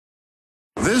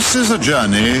This is a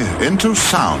journey into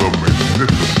sound.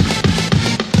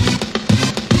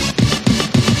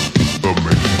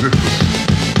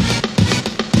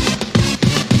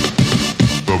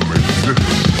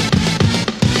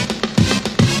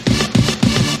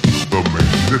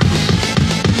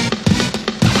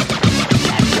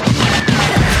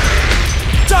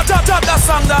 Drop that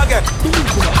song there again.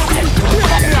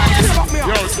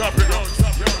 Yo, drop it, yo.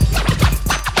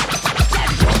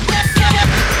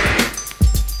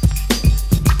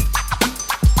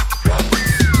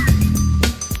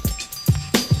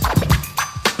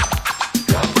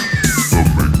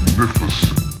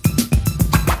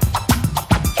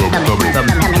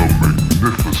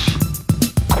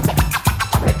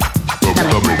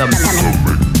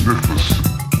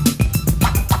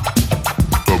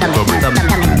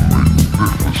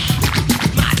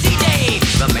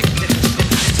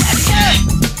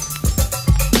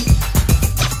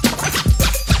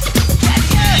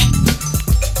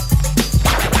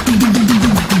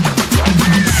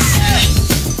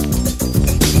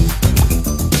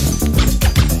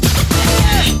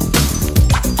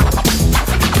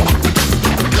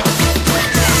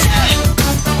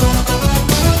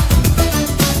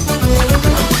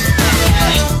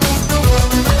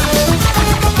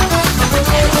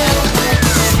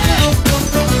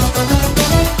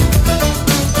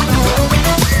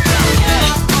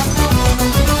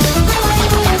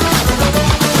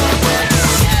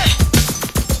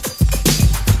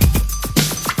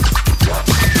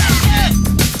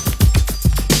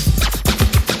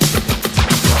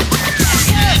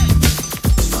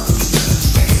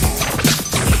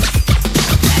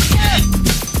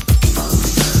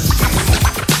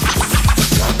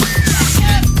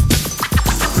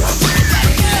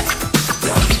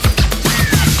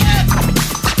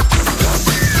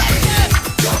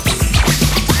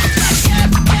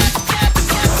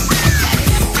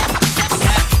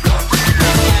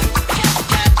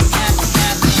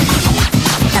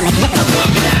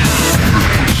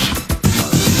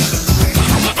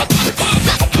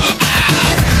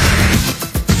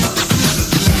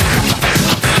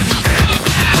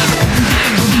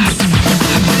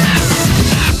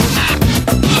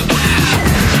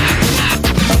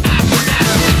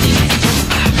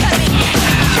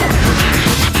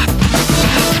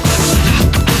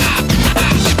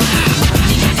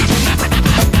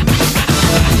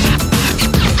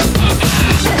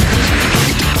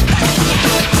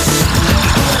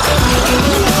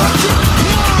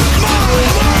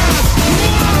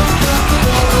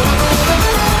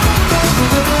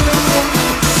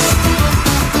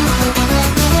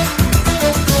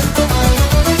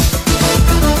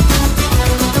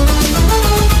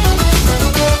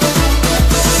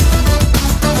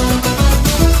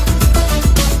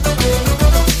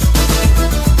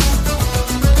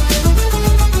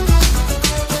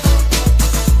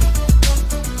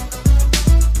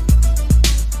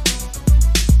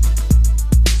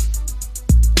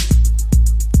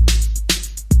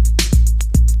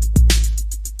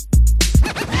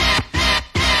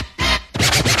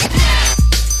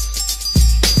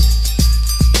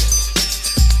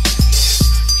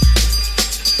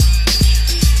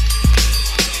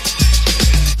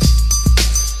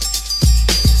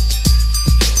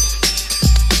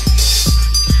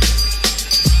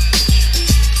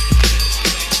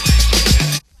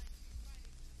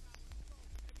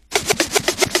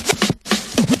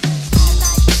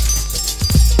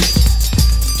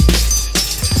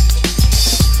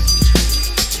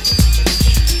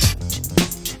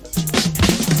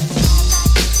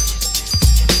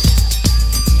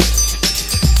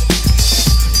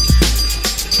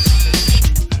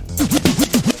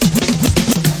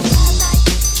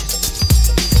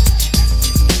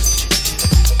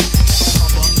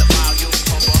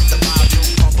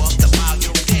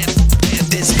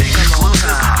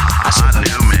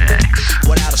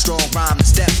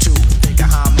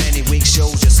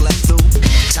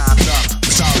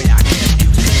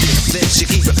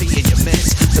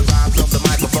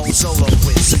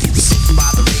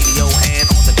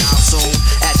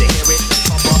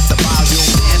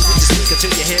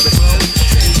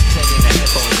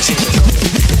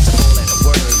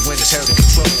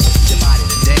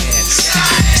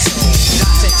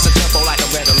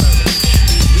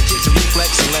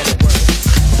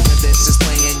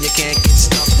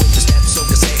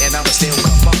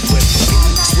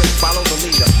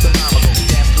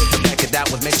 That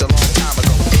was mixed a long time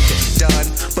ago.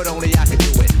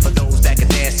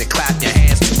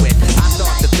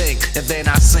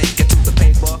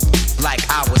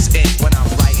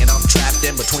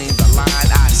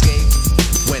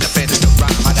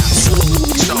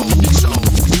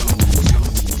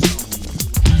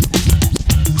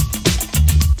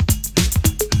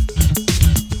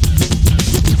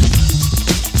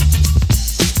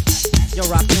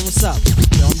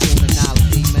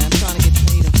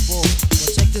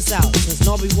 out. Since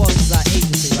Norby Walls is our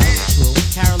agency, right? True.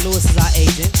 Karen Lewis is our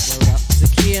agent. Word up.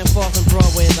 Zakia and 4th and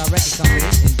Broadway is our record company.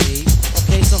 Indeed.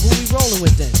 Okay, so who we rolling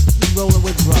with then? We rolling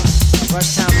with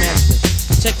Rush Town Management.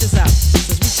 Check this out.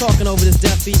 Since we talking over this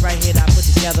deaf beat right here that I put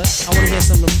together, I want to hear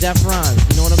some of them deaf rhymes.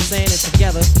 You know what I'm saying? And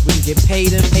together, we can get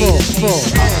paid in full.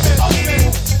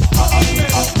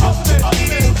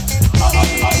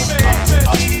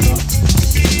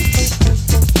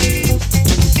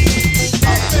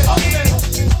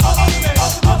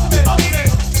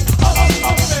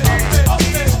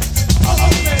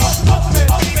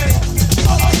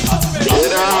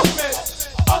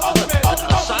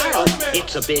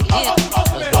 It's a big hit.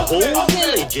 The whole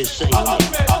village is singing it.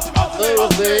 Oh,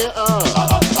 they are.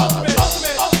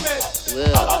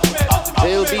 Well,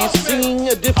 they'll be singing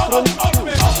a different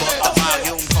tune.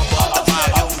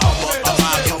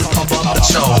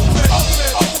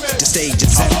 The stage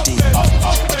is empty. A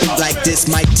beat like this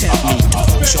might tempt me.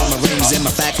 Show my rings and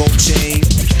my fat gold chain.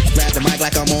 Grab the mic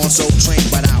like I'm on Soul Train,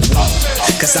 but I won't,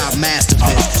 cause I've mastered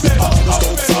this. Let the others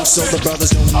go first so the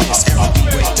brothers don't miss. Eric, we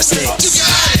break the sticks.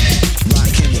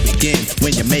 Rockin' will begin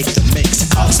when you make the mix.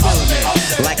 I'll experiment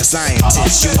like a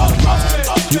scientist. You wanna rhyme,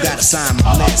 you gotta sign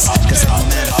my list. Cause if you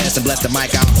manifest and bless the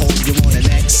mic, I'll hold you on the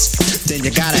next. Then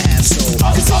you gotta have soul.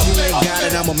 Cause if you ain't got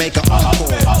it, I'ma make an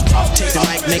encore. Take the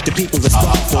mic, make the people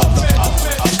respond for the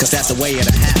cause that's the way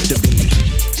it'll have to be.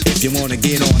 If you wanna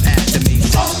get on after me.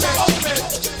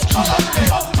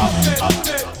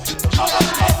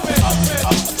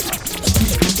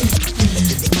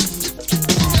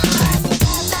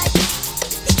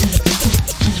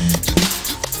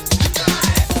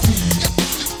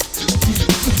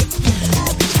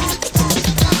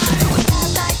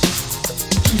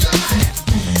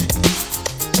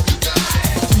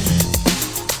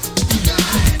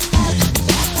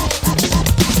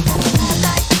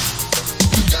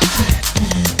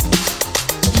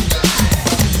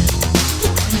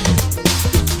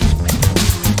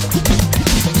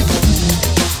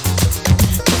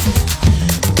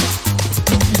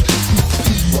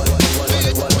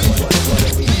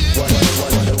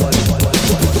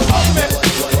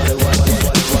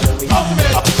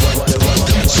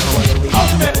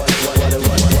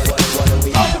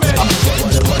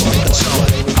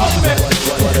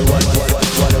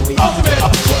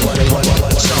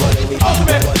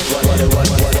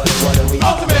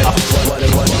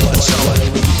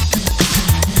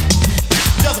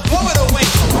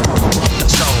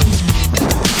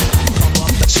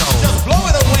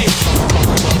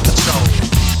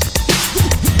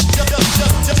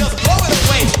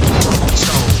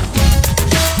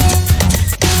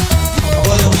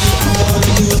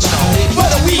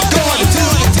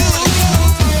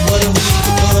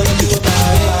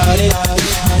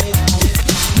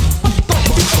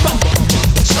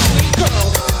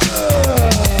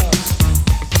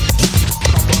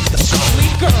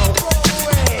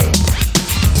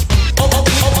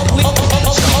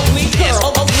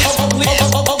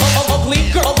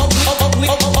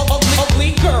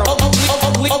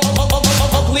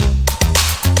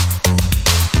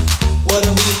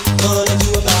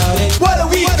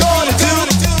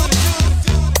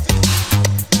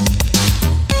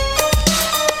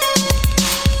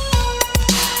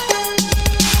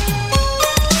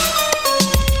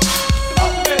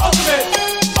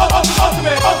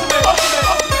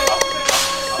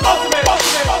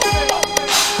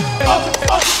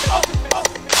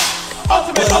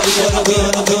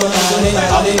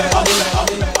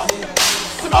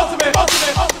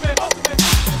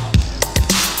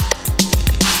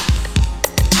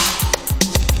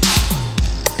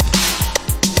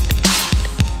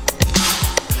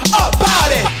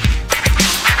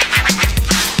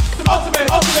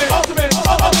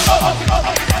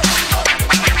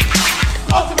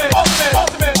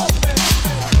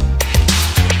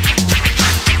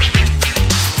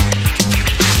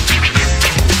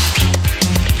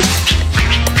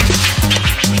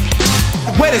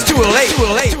 When it's too late.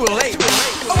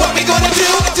 What we gonna do?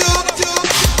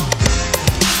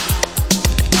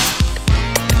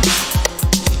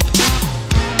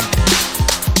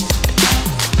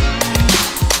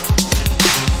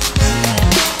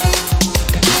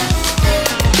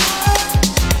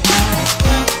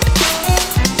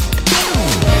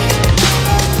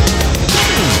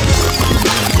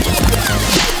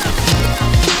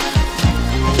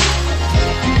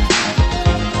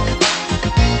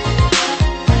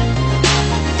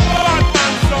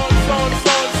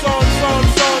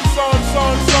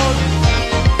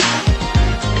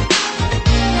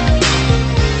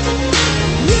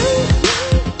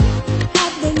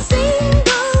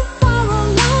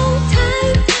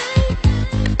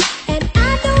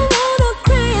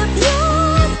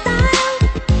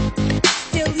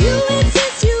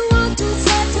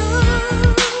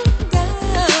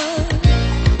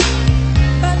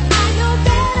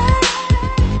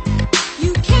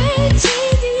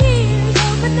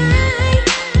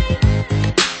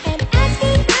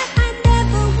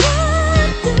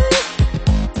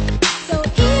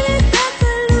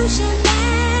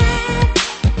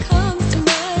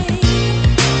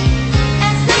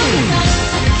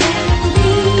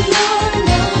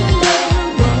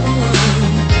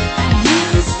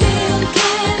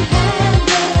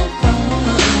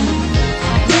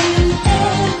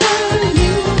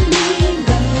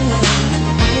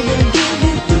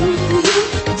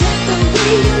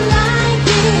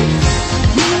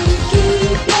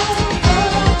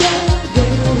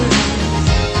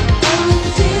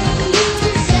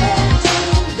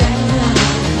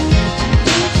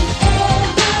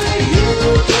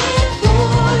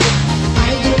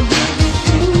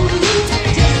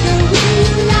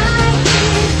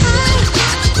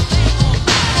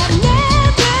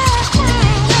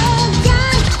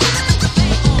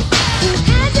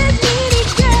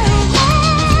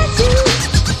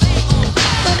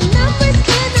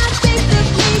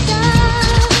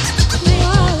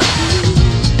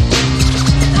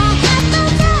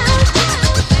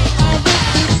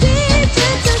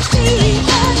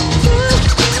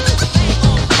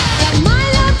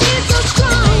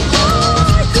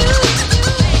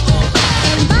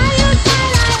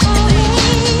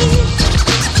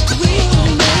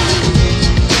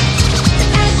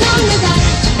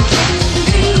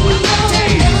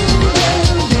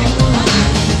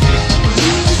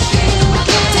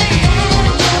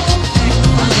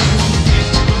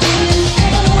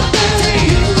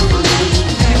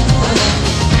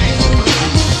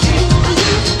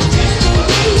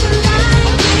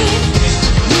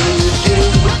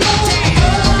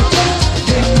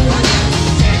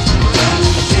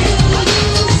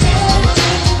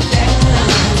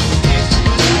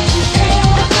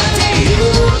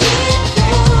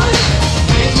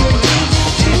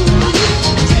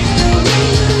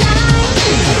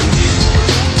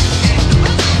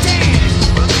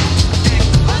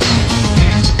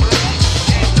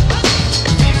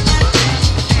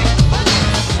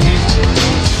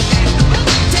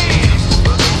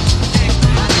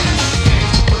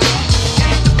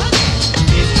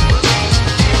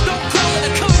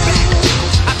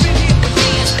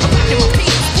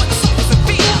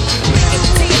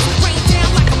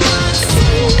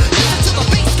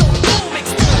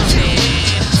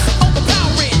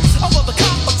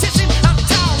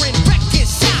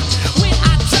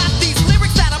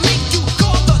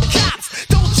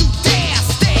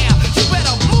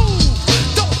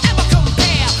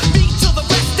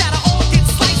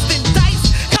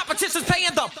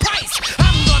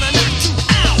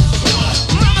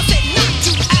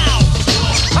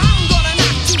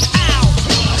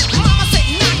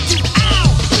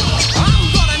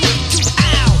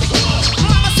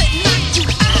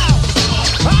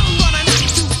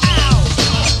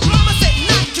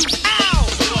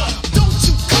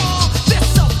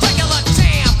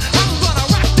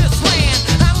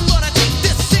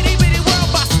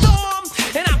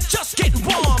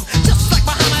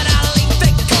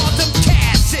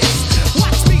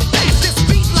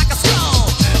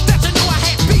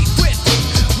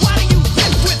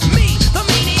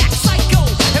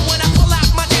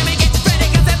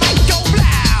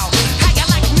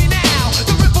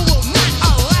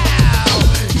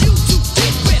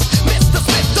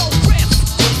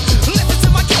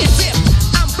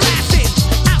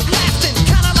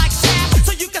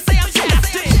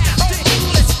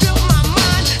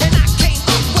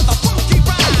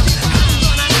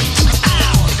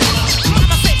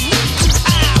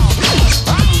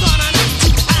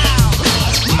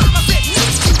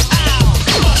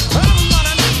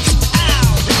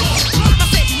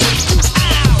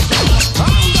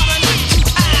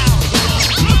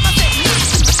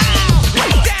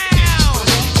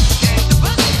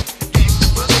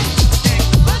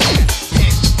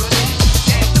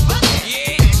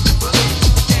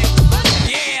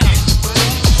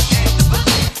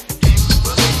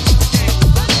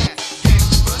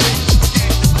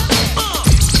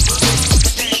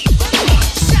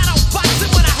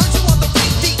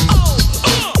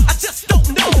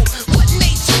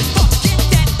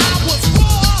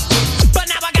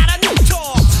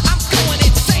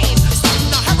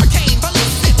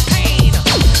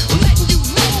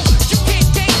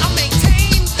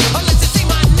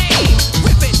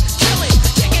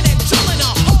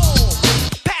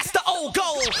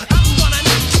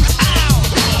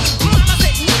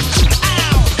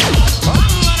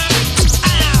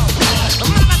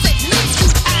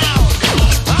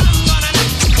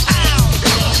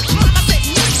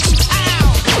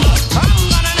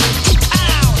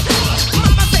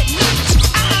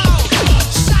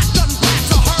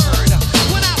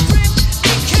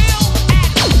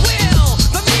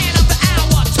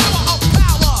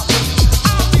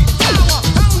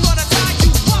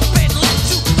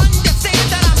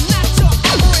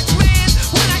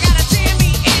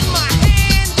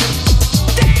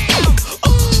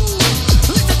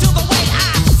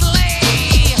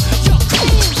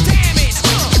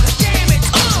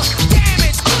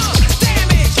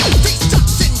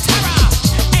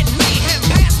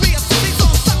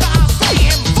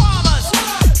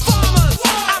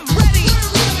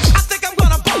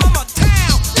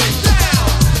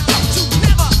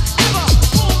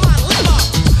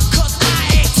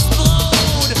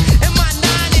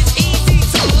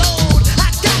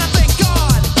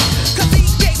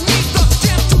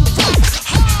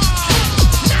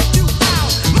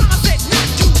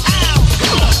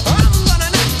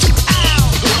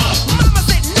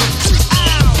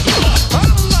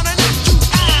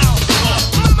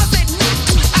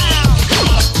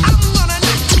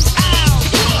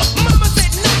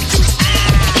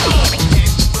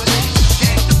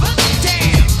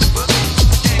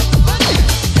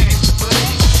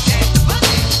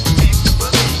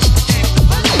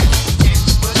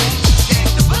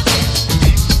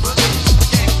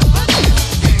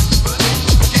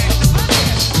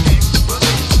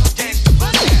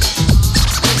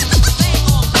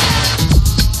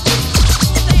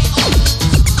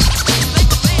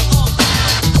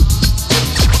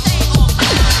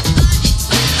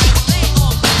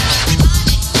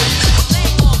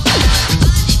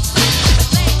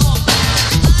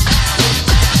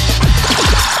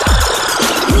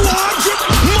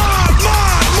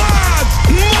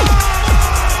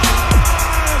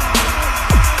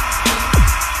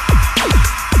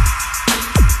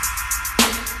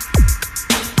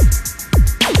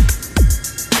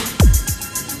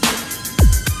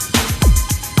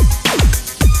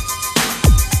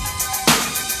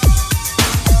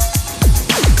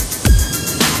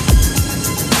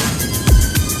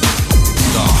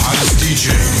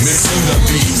 Mixing the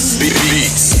beats. Mixing the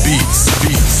beats.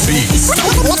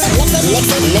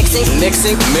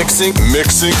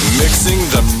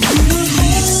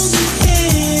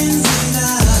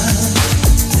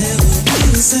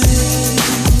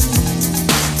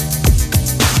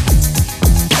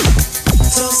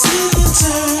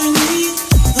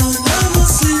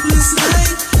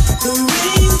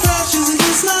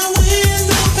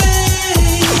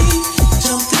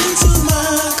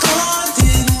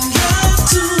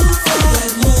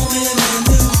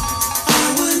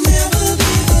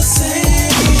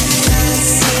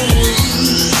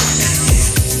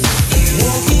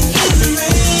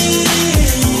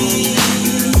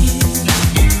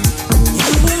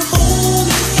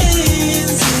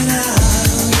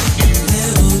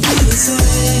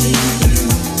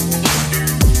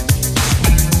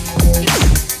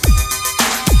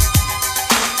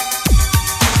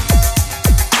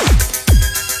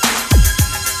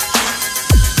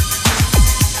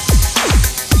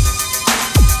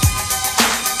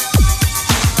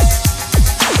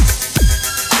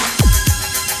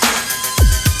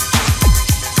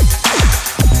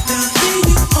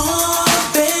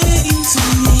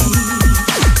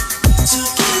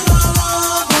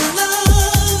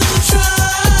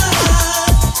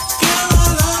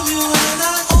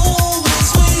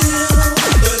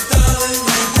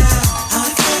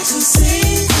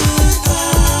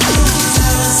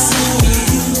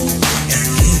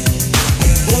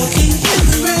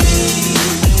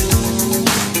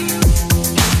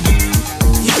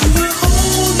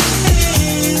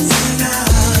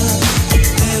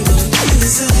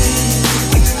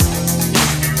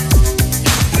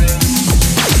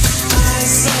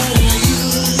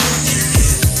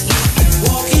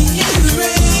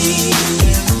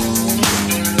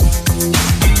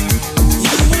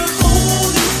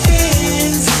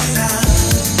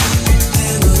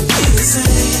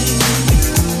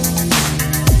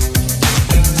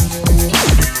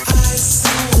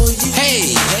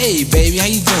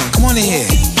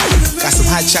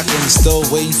 Chocolate in the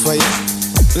stove waiting for you.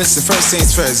 But listen, first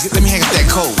things first, let me hang up that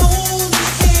coat.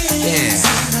 Yeah,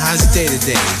 how's your day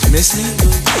today? Did you miss me?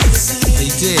 Yeah,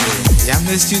 you did. Yeah, I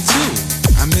missed you too.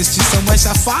 I missed you so much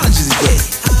I followed you today.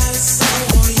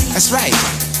 That's right.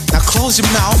 Now close your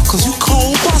mouth, cause you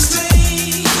cold busted.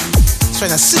 That's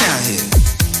right, now sit down here.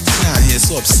 Sit down here,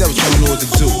 so upset with you, don't know what to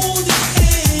do.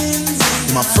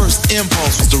 And my first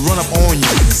impulse was to run up on you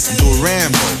and do a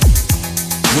Rambo.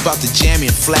 Whip out the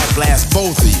jammy and flat blast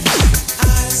both of you.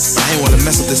 I ain't wanna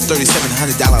mess up this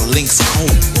 $3,700 Lynx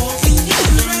coat.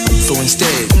 So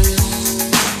instead,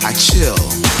 I chill.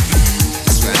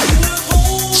 That's right.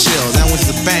 Chill. Then I went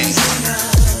to the bank,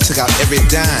 took out every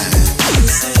dime,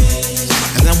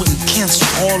 and then I went and canceled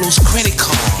all those credit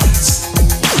cards.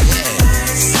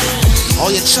 Yeah. All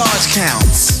your charge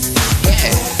counts.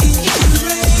 Yeah.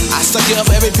 I stuck you up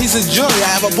for every piece of jewelry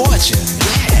I ever bought you.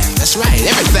 Yeah, that's right,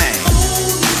 everything.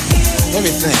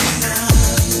 Everything.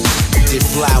 They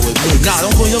fly with me. Nah,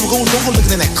 don't go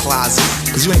looking in that closet,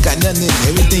 cause you ain't got nothing in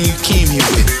there. Everything you came here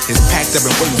with is packed up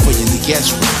and waiting for you in the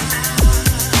guest room.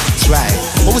 That's right.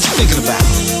 What was you thinking about?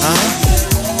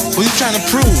 Huh? What you trying to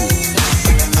prove?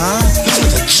 Huh? This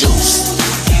was the juice.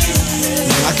 You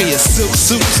know, I gave you silk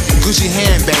suits, Gucci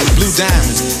handbags, blue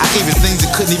diamonds. I gave you things you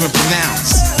couldn't even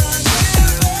pronounce.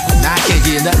 Now I can't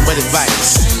give you nothing but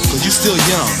advice, cause you still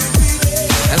young.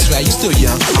 That's right, you're still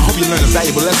young. I hope you learn a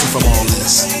valuable lesson from all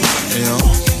this. You know?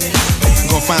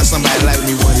 You're gonna find somebody like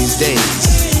me one of these days.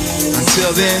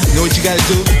 Until then, you know what you gotta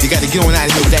do? You gotta get on out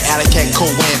of here with that alley cat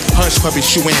coat wearing, hush puppy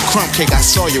shoe wearing, crumb cake I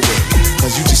saw you with.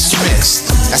 Cause you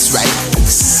dismissed. That's right.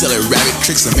 Silly rabbit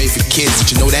tricks are made for kids.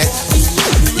 Did you know that?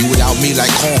 You without me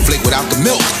like cornflake without the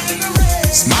milk.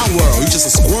 It's my world. You just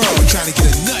a squirrel trying to get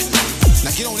a nut.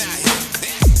 Now get on out of here.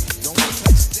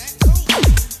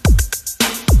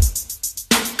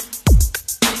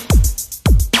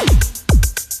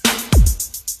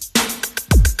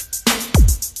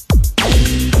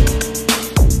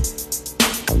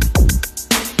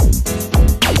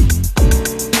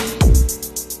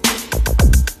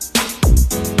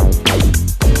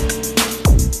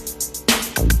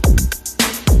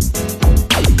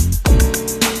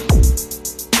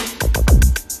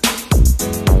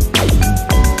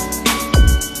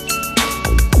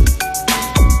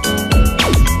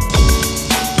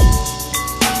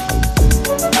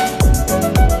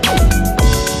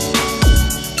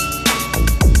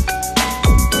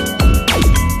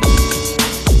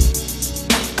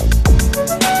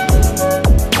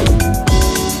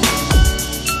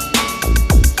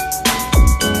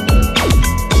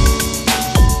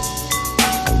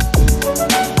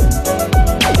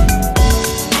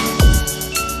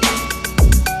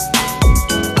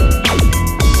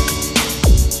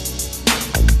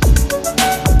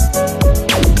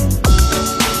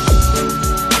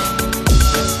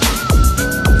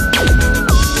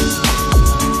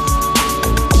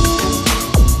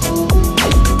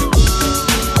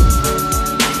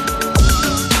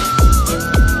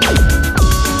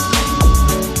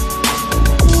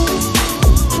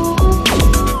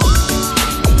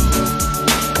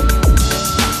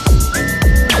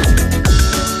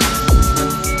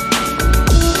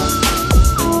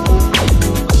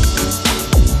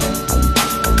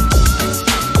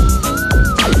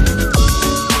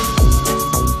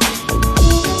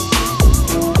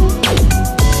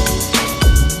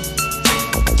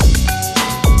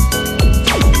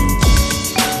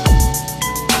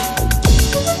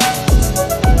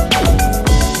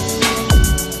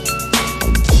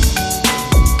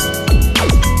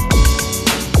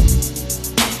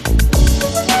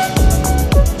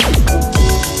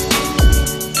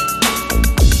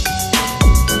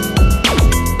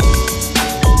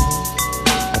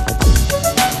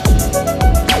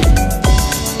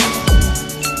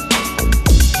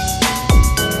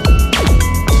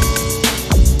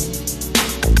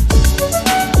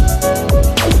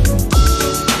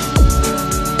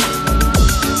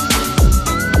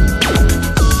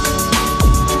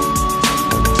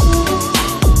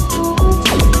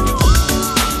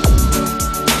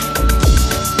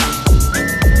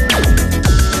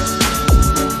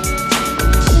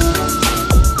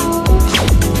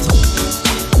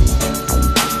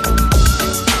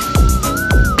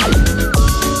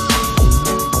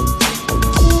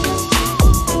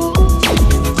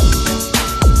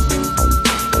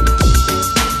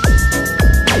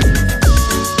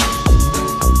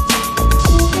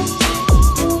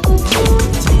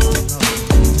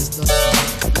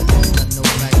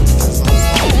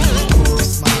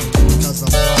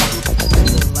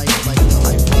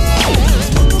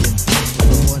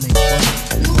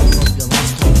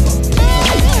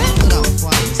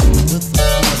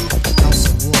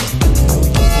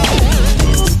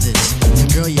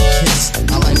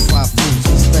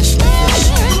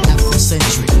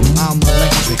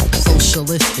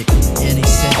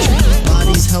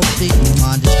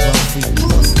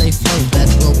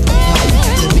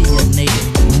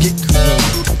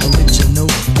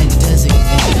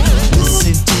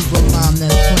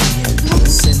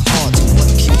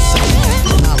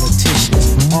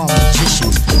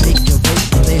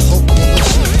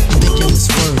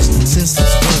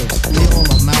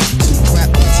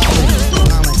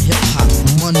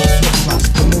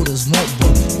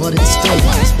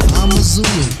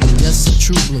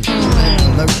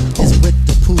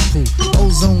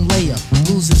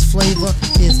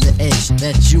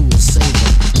 that you will savor.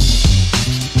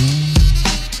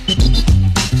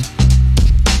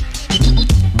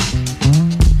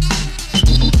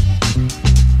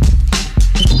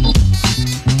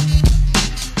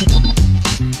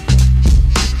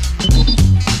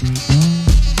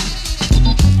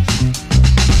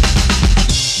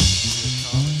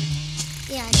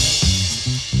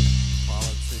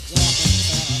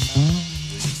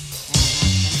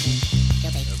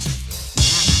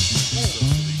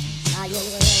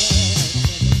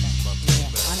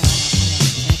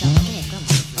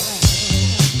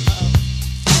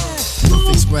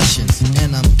 Expressions,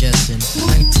 and I'm guessing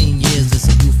 19 years is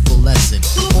a youthful lesson.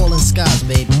 Falling skies,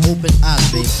 babe, open eyes,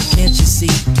 babe. Can't you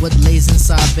see what lays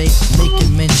inside, babe?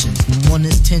 Making mention, one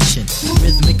is tension,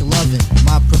 rhythmic loving,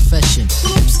 my profession.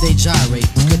 Hips they gyrate,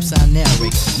 scripts I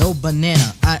narrate. No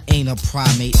banana, I ain't a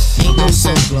primate. Ain't no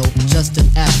soul glow, just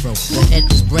an afro. The head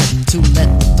is bred to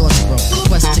let the thoughts grow.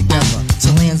 Quest together to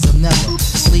lands of never.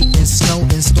 Sleet and snow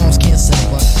and storms can't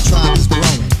sever. Tribe is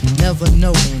growing, never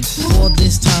knowing. For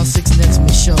this time, 6 nets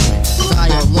me showing.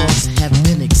 Dialogues have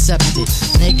been accepted,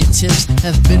 negatives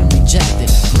have been rejected.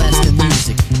 Blasting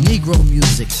music, Negro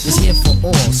music is here for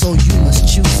all, so you must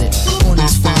choose it.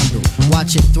 Corners fondle,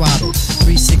 watch it throttle.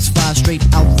 365 straight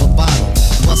out the bottle.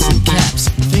 Busting caps,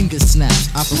 finger snaps.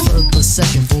 I prefer the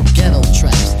second for ghetto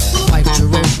traps. Pipe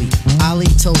Jerobi, Ali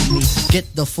told me, get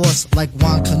the force like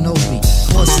Juan Kenobi.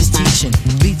 Force is teaching,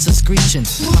 beats are screeching.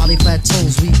 Poly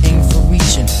plateaus we aim for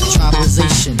reaching.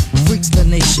 Tribalization, freaks the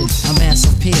nation. A mass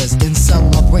of peers in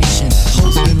celebration.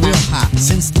 Hope's been real hot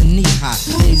since the knee high.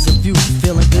 Days of youth,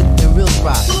 feeling good and real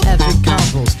spry. Having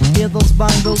combos, hear those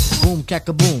bongos? Boom,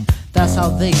 cack-a-boom. That's how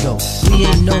they go. We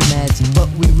ain't nomads, but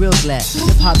we real glad.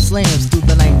 Hip-hop slams through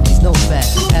the 90s, no fat.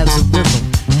 As a rhythm,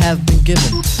 have been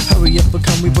given. Hurry up,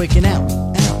 become we breaking out.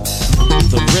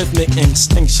 The rhythmic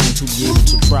instinction to be able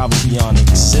to travel beyond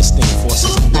existing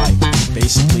forces of life.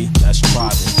 Basically, that's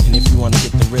tribal. And if you want to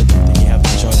get the rhythm, then you have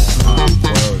to join the tribe.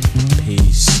 Word.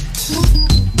 Peace.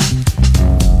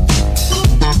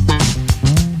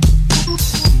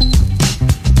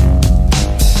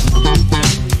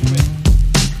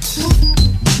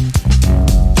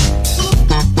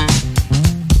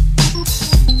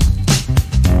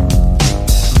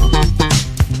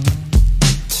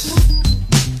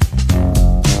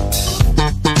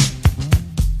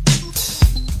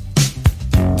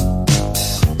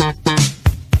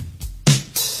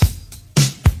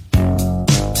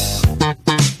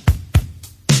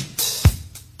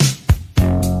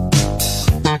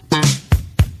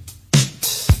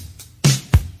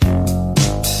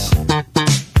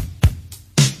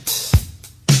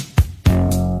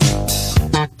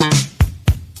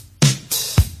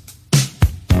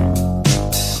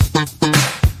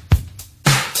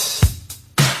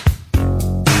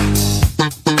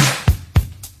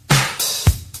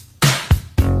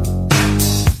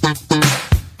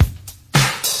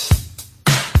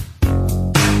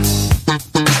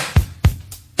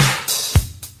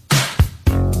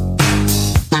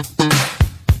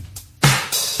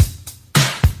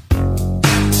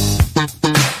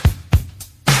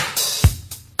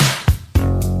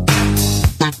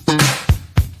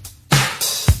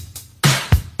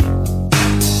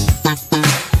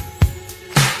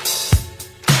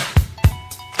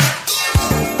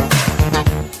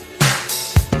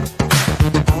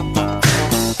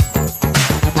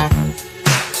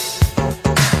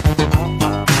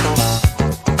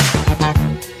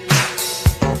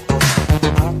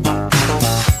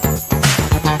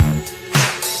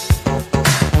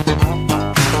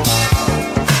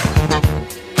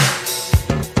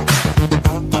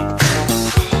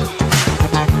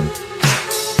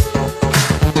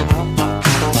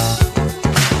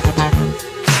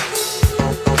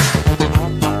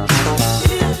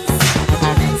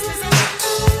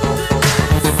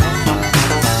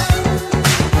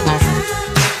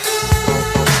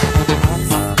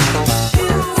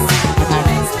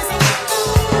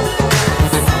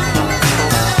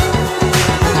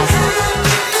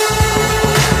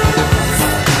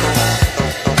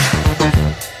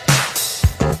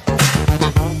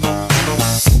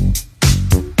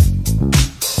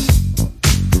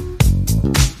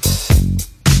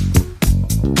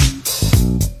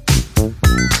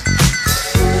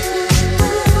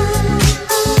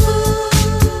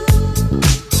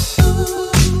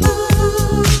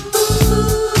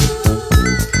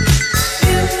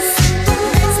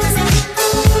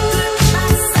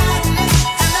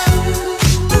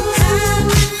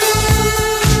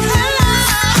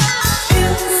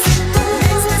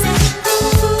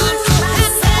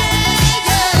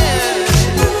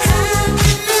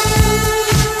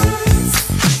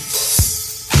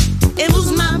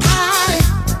 moves my body,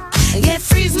 yeah, it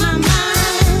frees my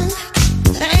mind.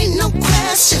 There ain't no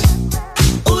question.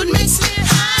 Oh, it makes me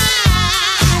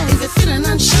high. If you're feeling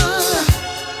unsure,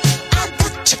 I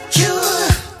got your cure.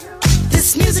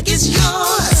 This music is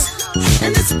yours,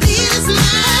 and this beat is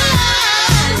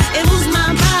mine. It moves my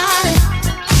body,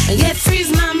 yeah, it frees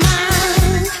my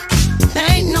mind. There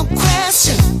ain't no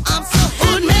question. I'm so happy.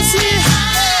 Oh, it makes me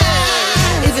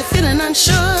high. If you're feeling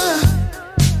unsure,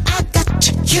 I got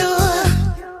your cure.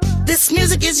 This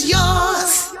music is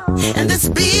yours, and this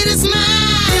beat is mine.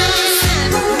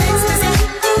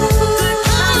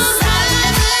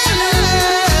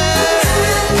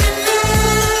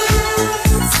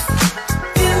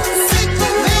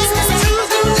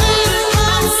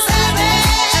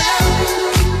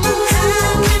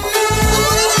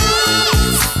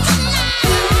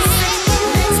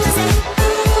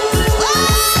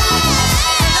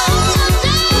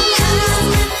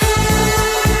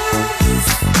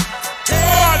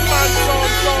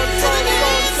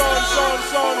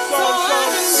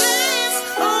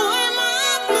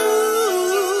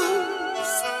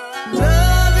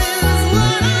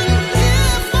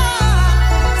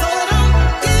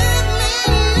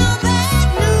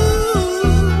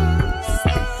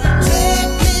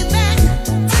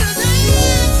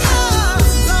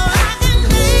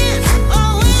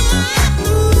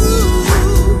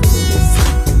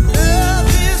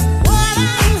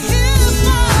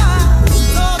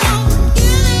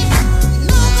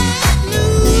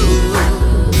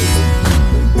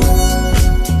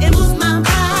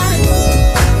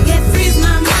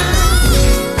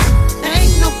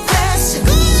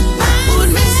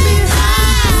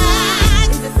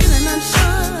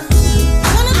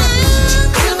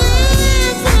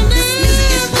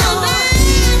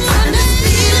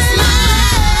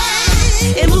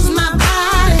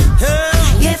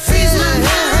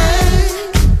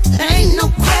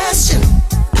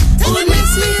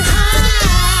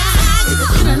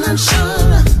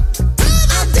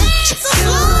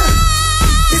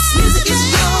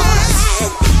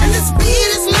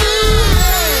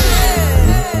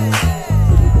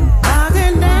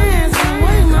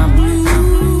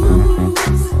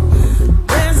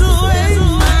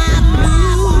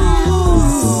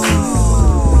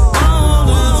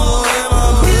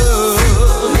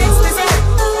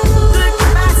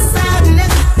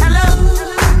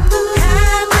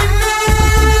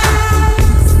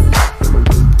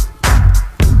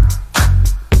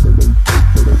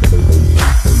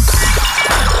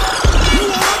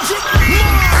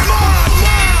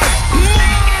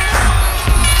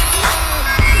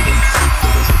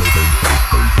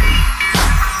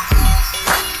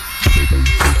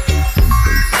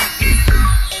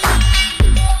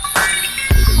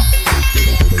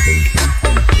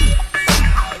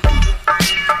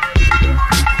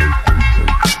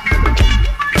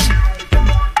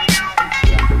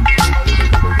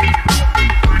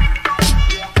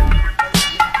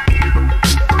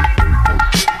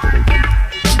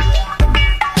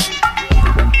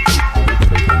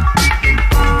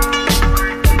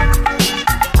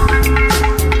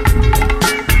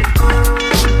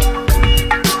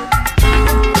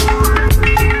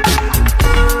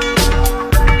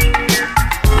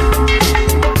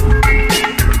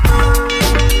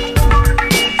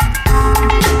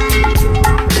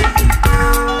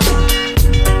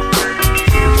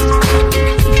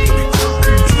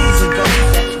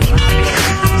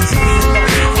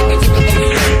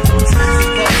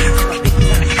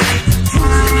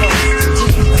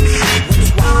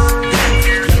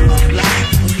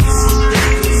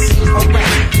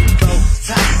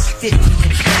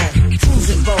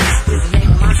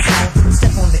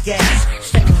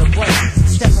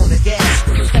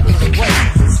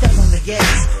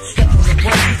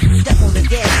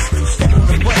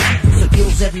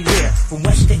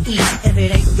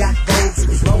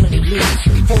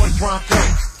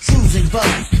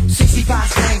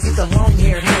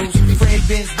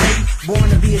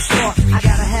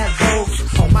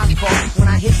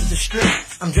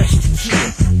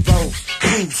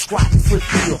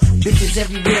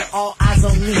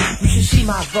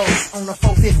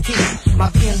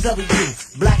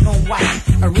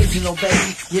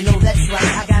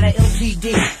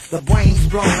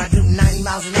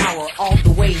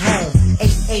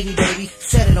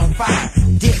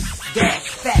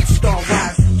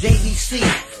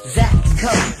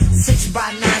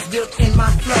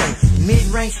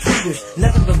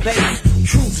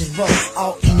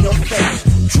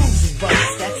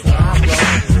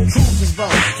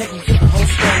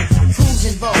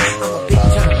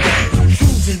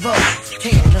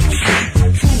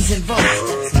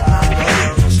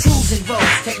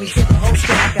 Take me to the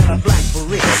poster, I got a black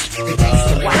barista. The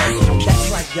gangsta white.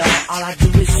 That's right, y'all. All I do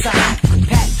is sign.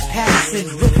 Pat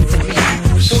Patterson's looking for me.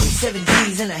 47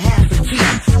 G's and a half a key.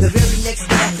 The very next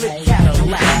day I flip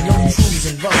Cadillac. No trees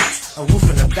and votes. A roof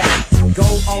in the back.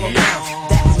 Gold all around.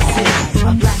 That was it.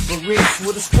 A black barista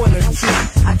with a spoiler tee.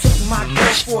 I took my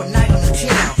girl for a night on the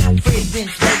town. Fred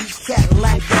Bench, baby,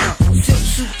 Cadillac down. Silk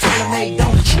suit, tailor-made,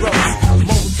 don't you rose.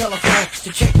 Mobile telephone to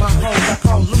check my hoes. I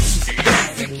call Lucy.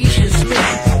 Easter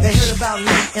Smith. They heard about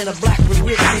me in a black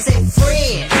barista. They said,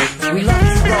 Fred, we love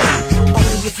you, bro.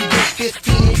 Only if you get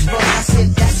 15-inch bro. I said,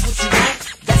 that's what you want.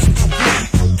 That's what you get.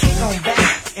 Kick on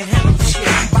back and handle the shit.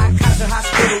 By Kaiser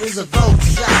Hospital is a gold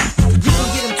shot. You can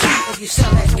get them too if you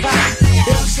sell that cop.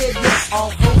 They said yes,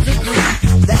 all votes agree.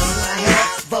 That's when I had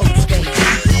votes, baby.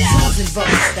 Choosing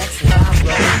votes, that's what I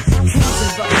wrote.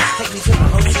 Choosing votes, take me to the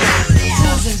hotel.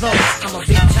 Choosing votes, I'm a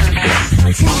big time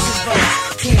guy. Choosing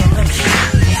votes, can't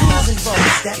unshoot. Choosing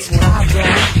votes, that's what I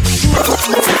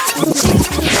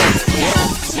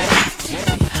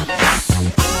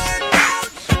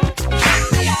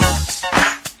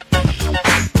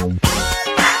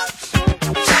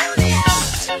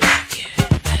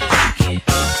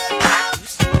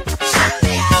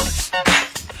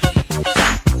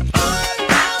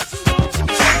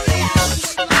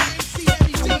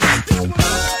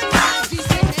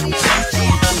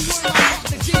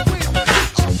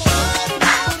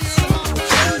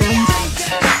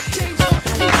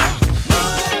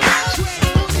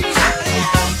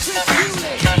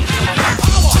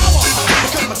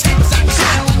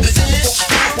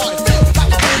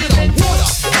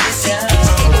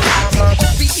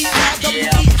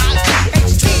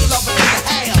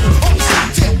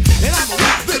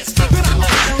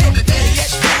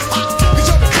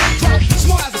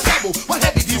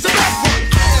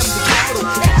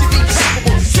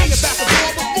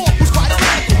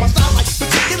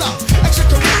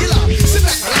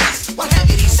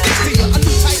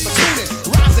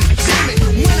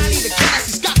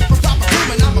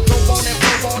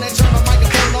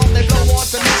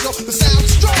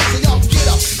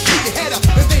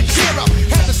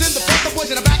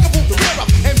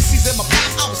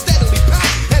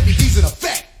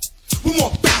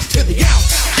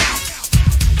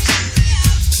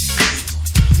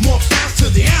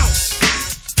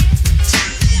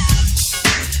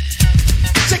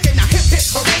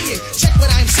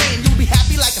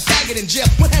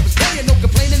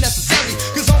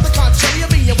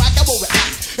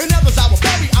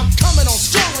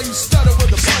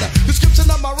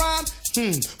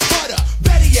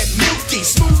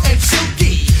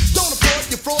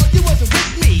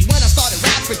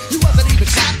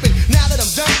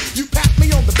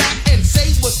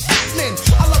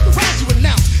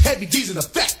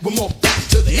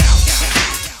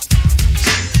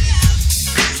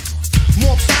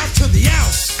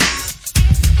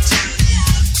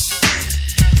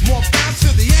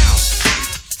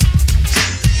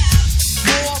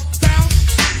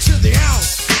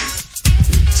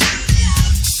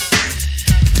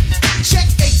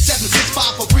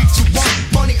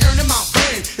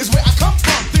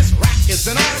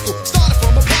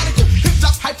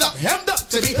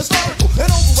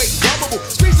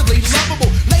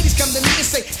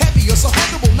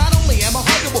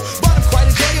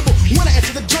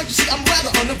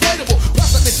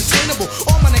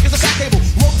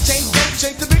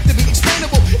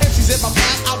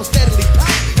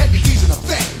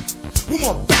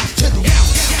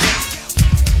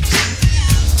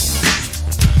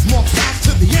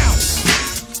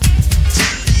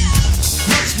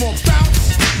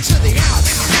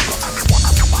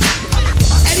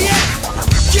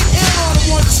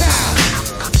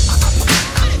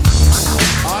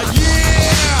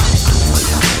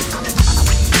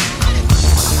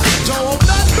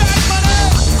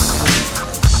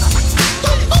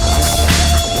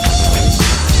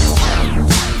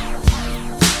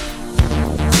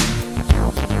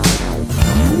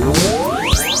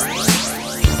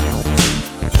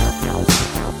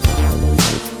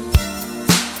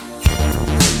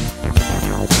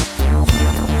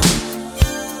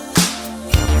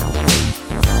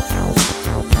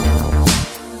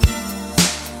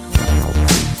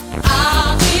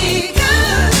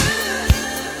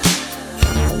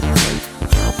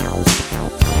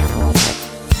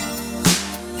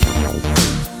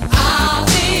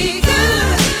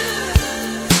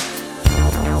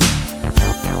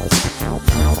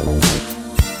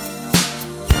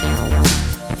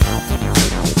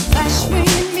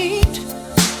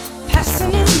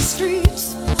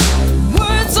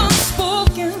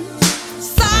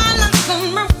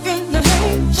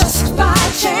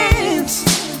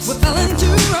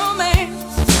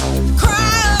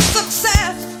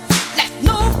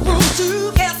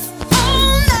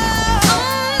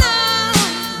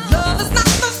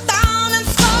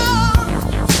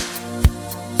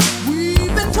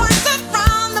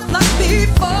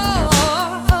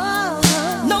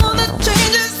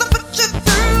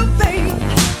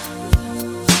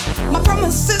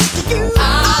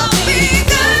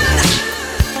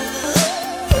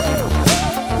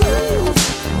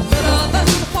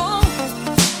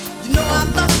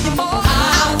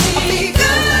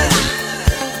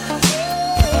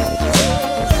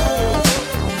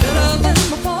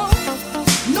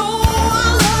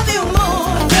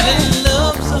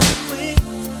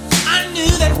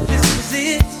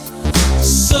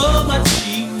So much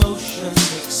emotion,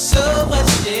 so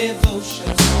much devotion.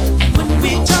 When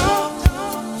we talk,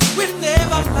 we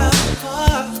never mind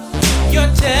apart. Your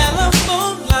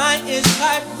telephone line is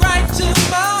piped right to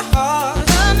my heart.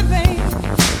 Love me, baby.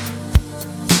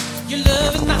 Your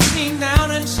love is knocking me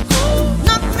down and it's cold.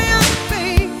 Knock me out,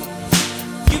 baby.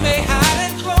 You may hide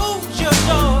and close your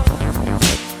door.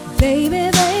 Baby,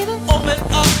 baby. Open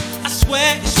up, I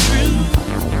swear it's true.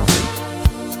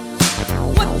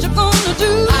 What you gonna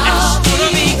do? I'm gonna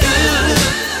be good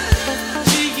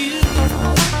to you.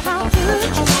 How good?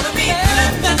 You wanna be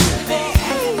good, baby.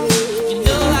 You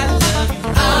know I love you.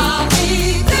 I'll be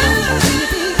good.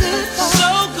 So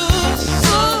good,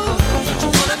 so good. You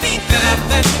wanna be good,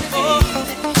 baby.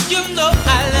 You know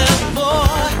I love you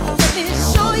more. Let me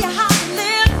show you how to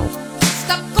live.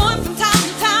 Stop going from town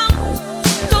to town.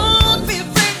 Don't be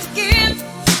afraid to give.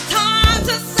 Time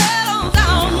to settle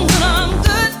down. When I'm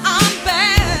good, I'm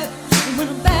bad. When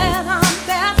I'm bad, I'm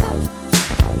better.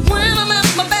 When I'm at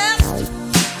my best,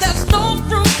 there's no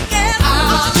room to get.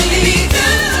 I'll be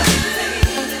good.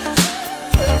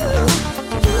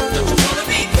 Don't you wanna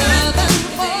be good?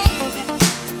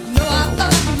 No, I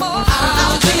love you more.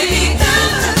 I'll be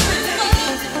good.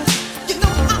 You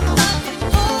know I love you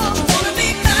more. You wanna be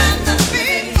good to me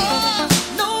more.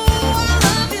 No, I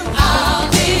love you more. I'll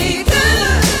be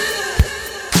good.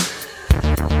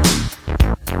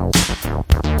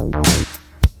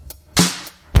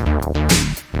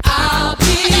 I'll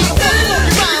be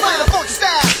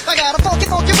I got a funky,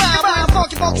 funky rhyme with a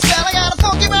funky, funky style. I got a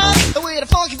funky rhyme with a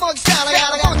funky, funky style. I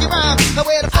got a funky rhyme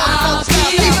with a funky, funky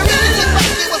style. People really think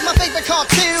Rocky was my favorite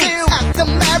cartoon. After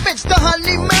marriage, the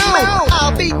honeymoon.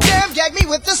 I'll be damned, gag me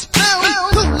with the spoon.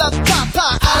 Who loves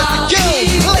Papa out of the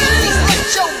game? Ladies,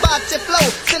 let your body flow.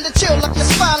 Send a chill up your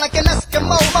spine like an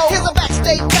Eskimo. Here's a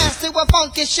backstage pass to a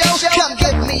funky show. Come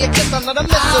give me a kiss under the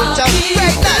mistletoe.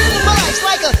 Great night, my life's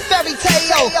like a fairy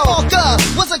tale. Walker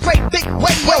was a great big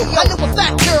whale. I knew a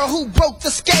fat girl who broke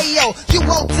the scale. You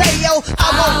won't tell, I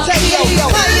won't tell.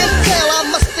 Clientele, I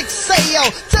must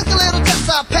excel. Took a little test,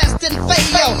 I passed and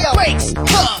failed. Breaks,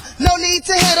 no need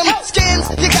to hit 'em. Skins,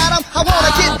 you got 'em, I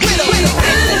wanna get with 'em.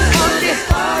 Funky,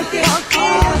 funky, funky,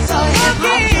 so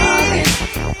funky.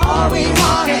 All we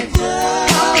want is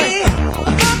funky,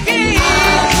 funky.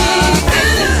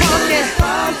 Funky,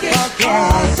 funky, funky,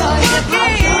 so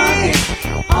funky.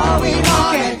 All we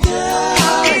want is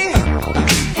funky.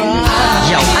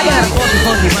 Yo, I got a funky,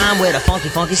 funky rhyme with a funky,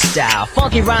 funky style.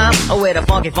 Funky rhyme with a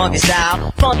funky, funky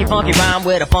style. Funky, funky rhyme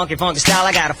with a funky, funky style.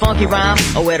 I got a funky rhyme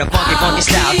with a funky, funky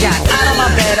style. Got out of my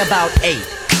bed about 8.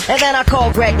 And then I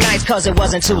called Greg Nice cause it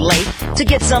wasn't too late to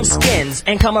get some skins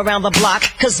and come around the block.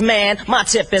 Cause man, my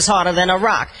tip is harder than a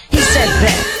rock. He said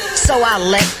bet. So I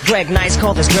let Greg Nice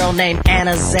call this girl named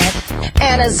Anna Zette.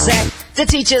 Anna Zette, the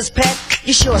teacher's pet.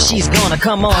 You sure she's gonna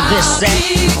come on this set?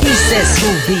 He says,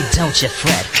 Smoothie, don't you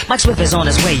fret. Mike Swift is on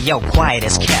his way, yo, quiet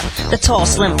as kept. The tall,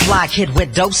 slim, fly kid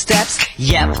with dope steps.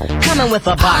 Yep, coming with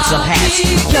a box of hats.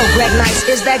 Yo, Greg Nice,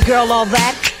 is that girl all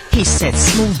that? He said,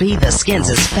 Smoothie, the skins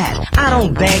is fat. I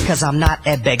don't beg cause I'm not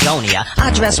a begonia. I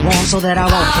dress warm so that I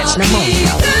won't catch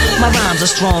pneumonia. My rhymes are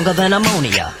stronger than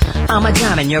ammonia. I'm a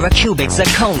diamond, you're a cubic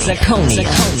zirconia.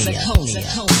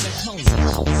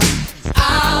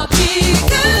 I'll be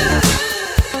good.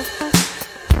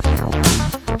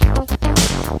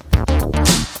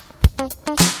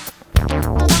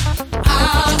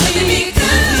 I'll be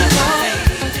good.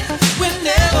 We're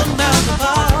never miles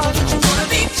apart. You wanna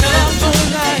be tough for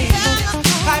life.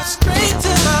 Pipe straight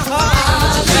to my heart.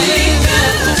 I'll be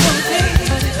good.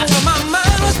 I thought my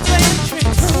mind was playing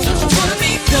tricks. Don't you wanna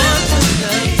be good for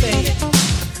love, baby?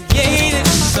 Created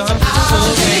something so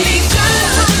great.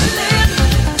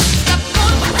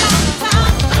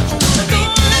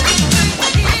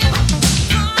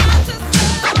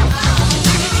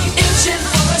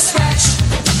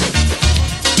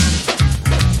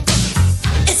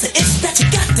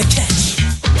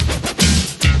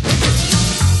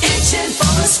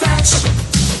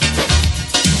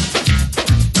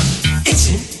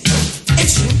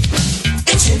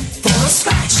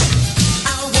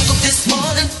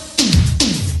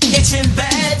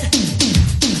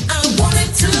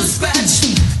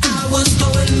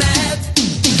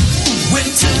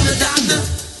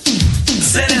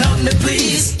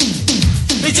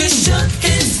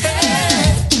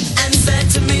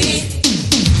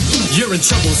 You're in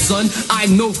trouble, son, I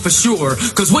know for sure.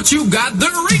 Cause what you got, there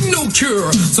ain't no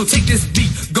cure. So take this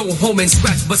beat, go home and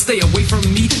scratch. But stay away from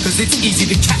me, cause it's easy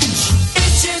to catch.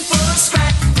 Itching for a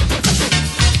scratch.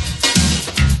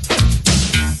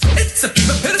 It's a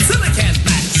penicillin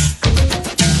match.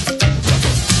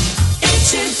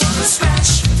 Itching for a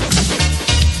scratch.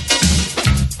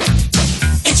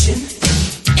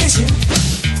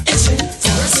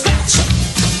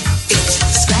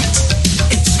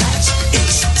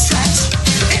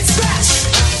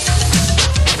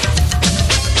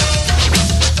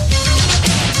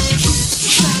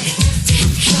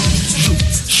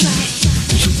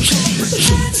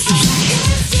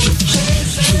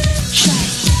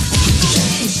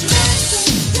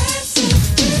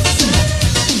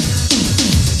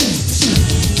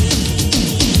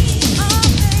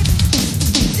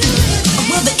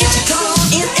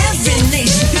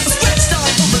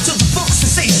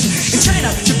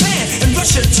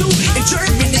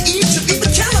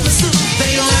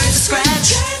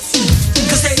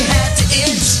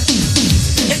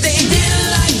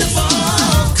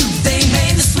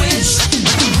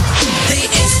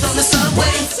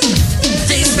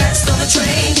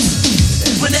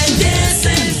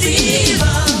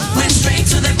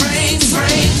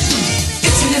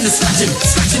 and the scratching,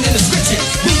 scratching and the scratching,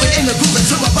 moving in the groove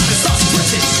until my body starts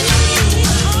twitching.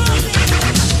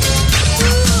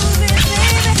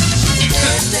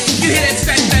 You hear that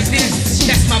scratch back there?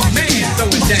 That's my man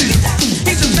throwing down.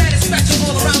 He's the baddest scratcher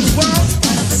all around the world.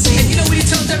 And you know what he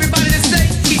tells everybody to say?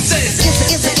 He says,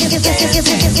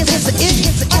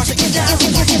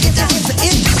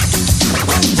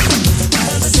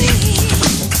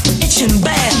 itching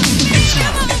bad.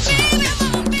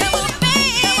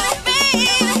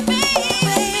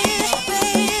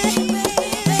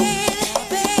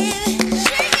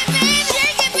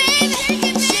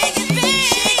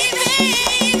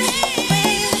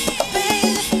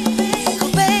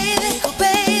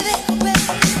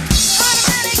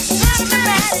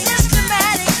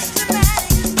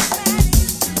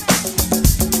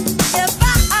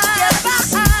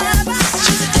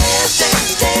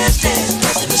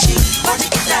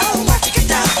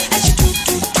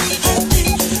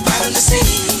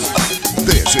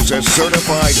 This is a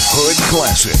certified hood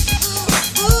classic.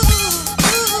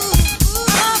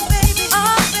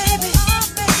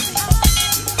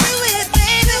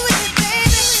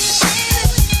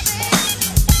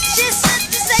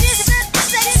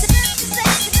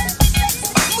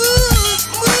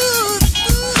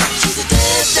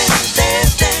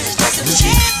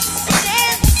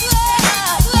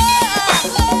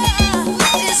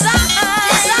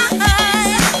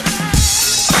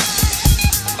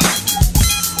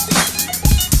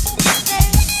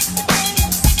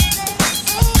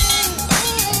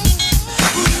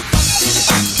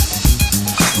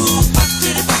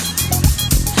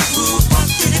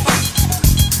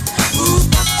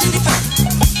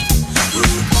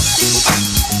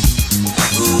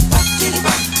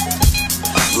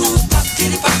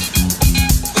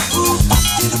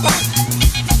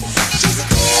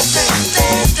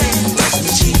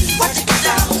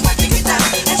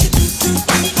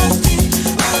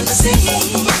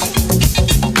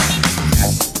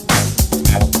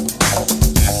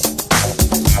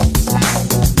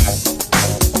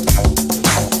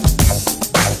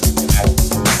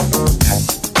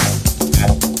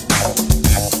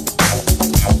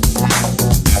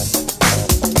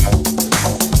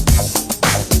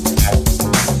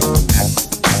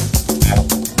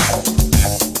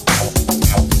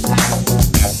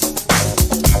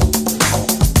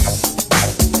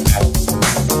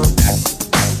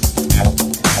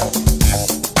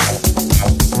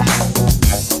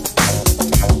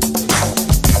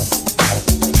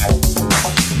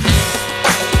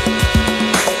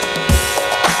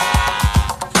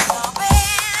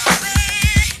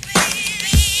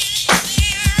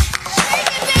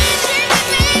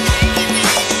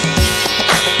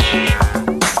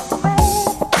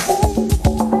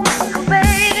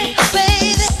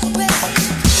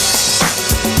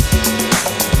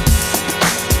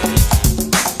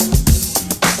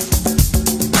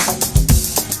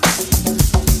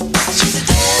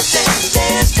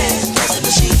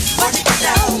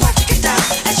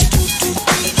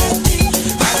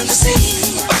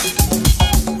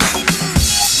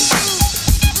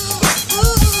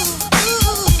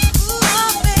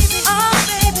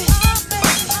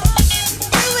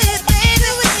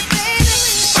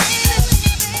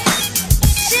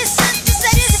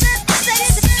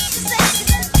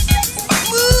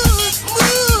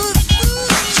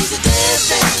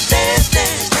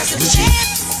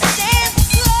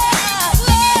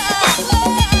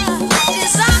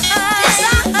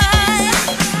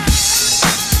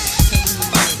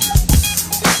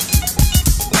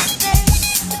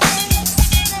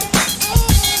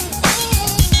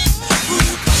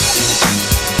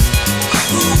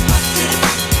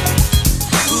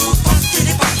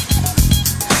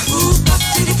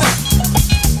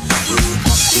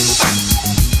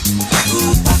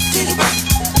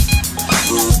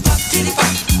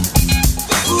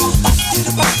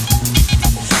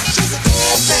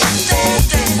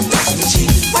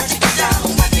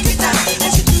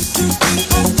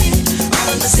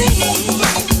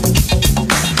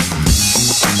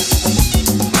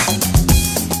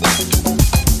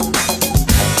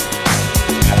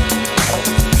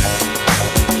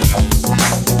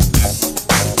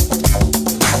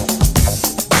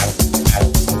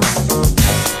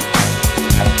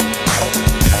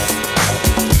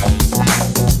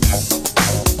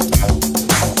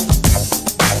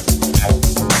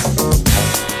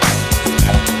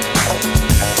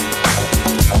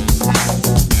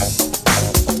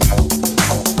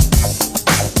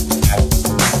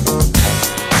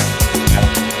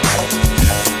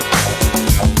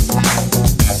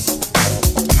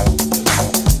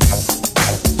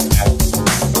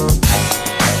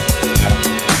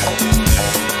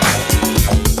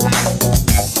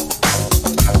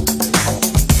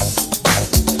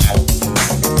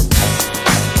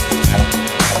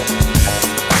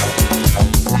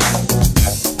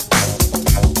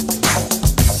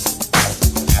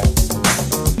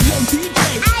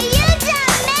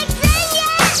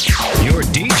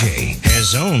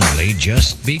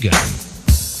 just begun.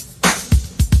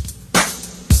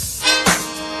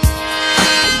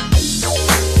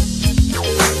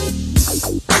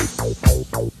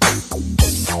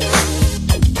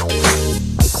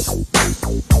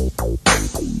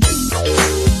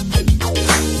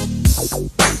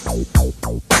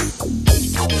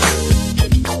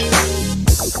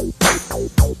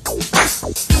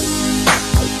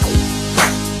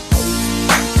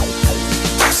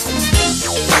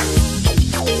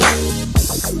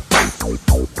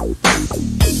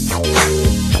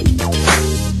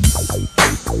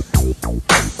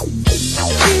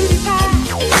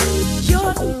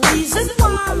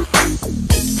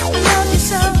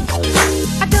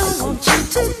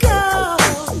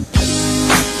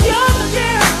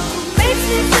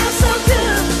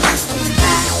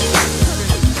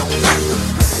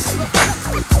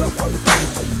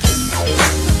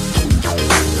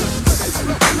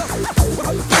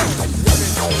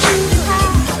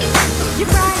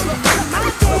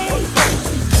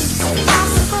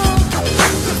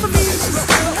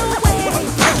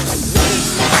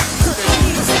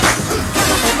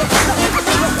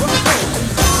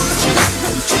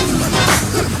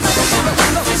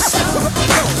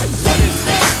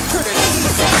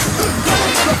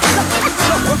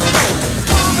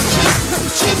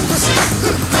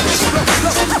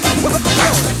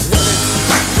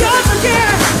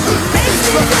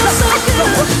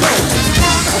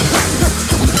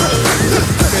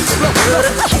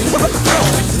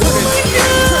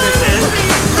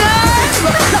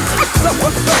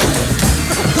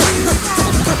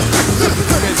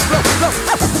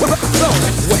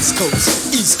 West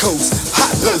Coast, East Coast, hot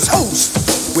blows host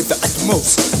with the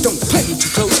utmost. Don't play me too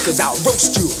close, cause I'll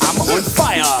roast you. I'm on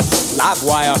fire, live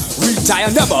wire,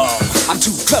 retire never. I'm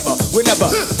too clever, whenever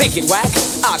they get whack,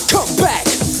 I'll come back.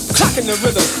 Clocking the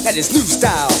rhythm, that is new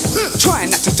style. Trying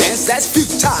not to dance, that's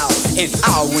futile. And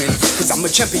I'll win, cause I'm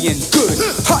a champion. Good,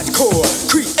 hardcore,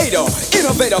 creator,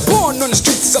 innovator. Born on the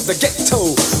streets of the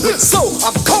ghetto. With soul,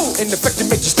 I'm cold and effective,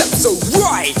 make you step so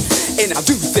right. And I'll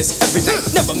do this every night,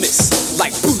 never miss.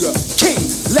 Like Buddha, king,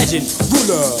 legend,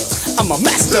 ruler. I'm a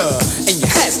master, and you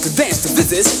has to dance to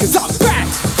this, cause I'm back,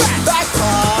 back,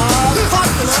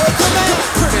 popular demand.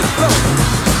 Pretty slow.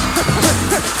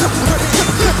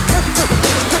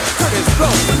 Pretty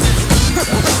slow.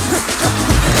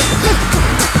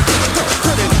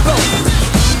 Pretty slow.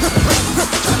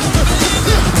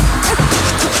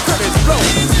 Pretty slow.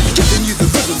 Giving you the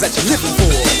rhythms that you're living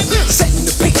for. Setting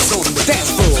the pace on the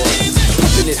dance floor.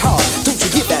 Pumping it hard, don't you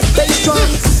hear that bass drum?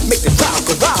 Make the crowd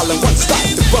go wild and one start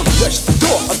to bum. Rush the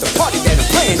door of the party that I'm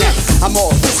playing at. I'm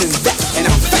all this and that, and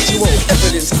I'm factual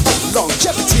evidence of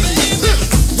longevity.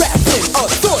 Rapping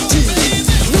authority.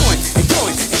 Knowing and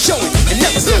going and showing and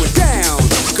never slowing down.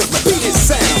 Cause my beat is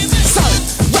sound. Solid,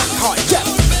 rock hard, deaf.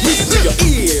 Music to your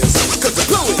ears. Cause the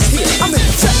flow is here. I'm in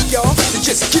the track, y'all. So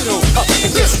just get on up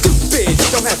and get stupid.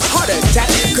 Don't have a heart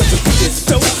attack. Cause the beat is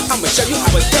dope. I'ma show you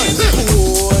how it's done,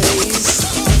 boys.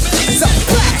 Cause I'm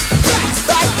back,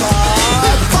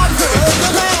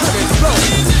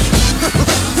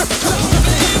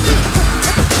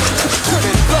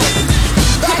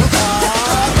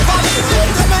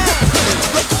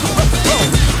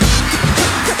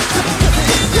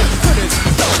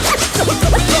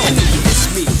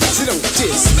 so don't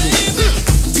diss me.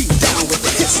 Be down with the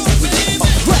history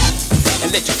of rap and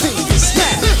let your fingers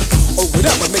snap or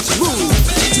whatever makes you move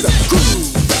to the groove.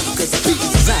 Cause the beat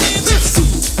is designed to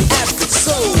soothe the average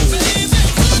soul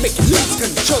and make you lose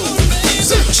control.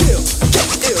 So chill, get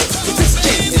ill, cause this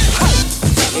game is hype.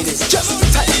 It is just the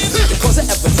type that cause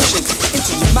an evolution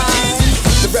into your mind.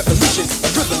 The revolution of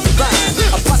rhythm and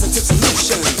rhyme, a positive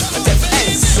solution, a deaf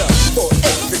answer for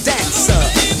every dancer.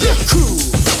 Your crew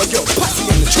or your posse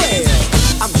on the trail,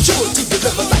 I'm sure to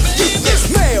deliver like you is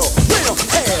mail. Rain or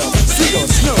hail, sleet or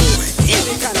snow,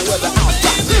 any kind of weather, I'll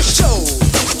rock this show.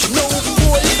 You know,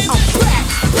 boy, I'm back,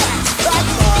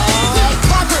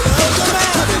 popular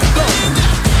demand.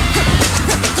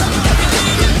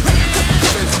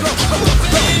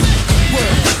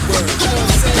 Word, you know what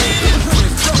I'm saying?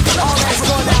 All that's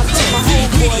going out to my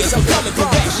homeboys, I'm coming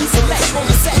correct. We select on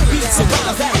the set beats, so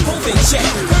while that moving check.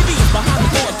 Kirby's behind the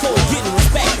board, code, getting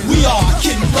respect. We are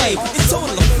Kid and Play, it's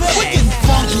total effect. We're getting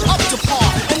funky up to par,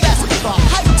 and that's with a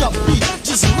hyped up beat.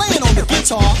 Just laying on the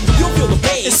guitar, you'll feel the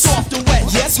bass. It's soft and wet,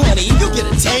 yes honey, you'll get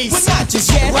a taste. But not just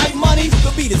yet, right money?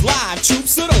 The beat is live,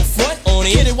 troops, so don't front on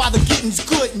it. Hit it while the getting's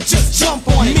good and just jump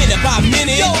on it. Minute by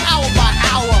minute, yo, hour by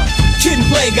hour. Kid and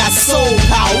Play got soul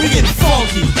power, we getting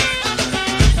funky.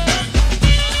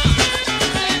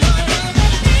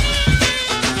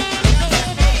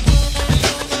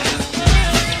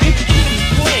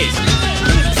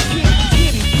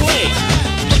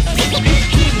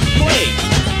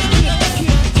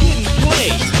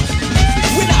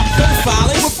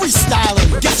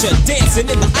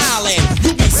 the island,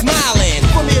 you be smiling.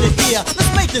 From ear to ear,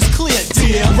 let's make this clear,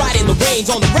 dear. Right in the range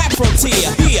on the rap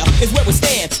frontier. Here is where we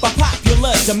stand by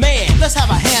popular demand. Let's have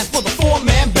a hand for the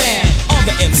four-man band. All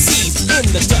the MCs in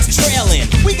the dust trailing.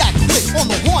 We got quick on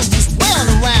the horns just wailing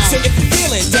around. So if you're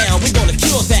feeling down, we're gonna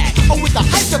cure that. Oh, with the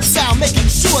hyped up sound, making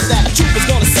sure that a troop is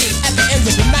gonna say at the end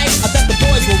of the night that the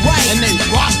boys were right. And they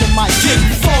rock the mic,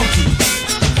 getting funky.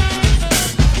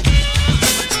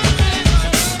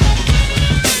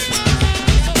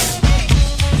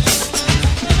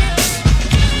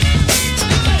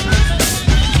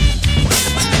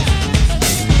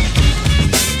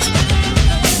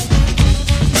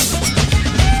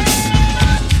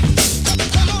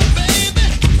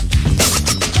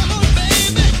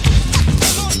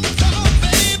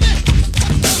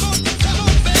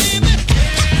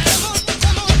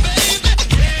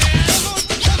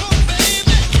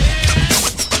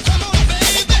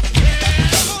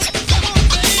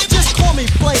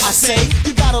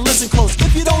 You gotta listen close.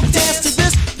 If you don't dance to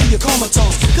this, then you're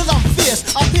comatose. Cause I'm fierce,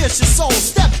 I pierce your soul.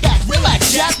 Step back,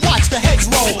 relax, Jack, watch the heads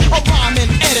roll. A rhyming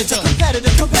editor,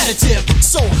 competitive.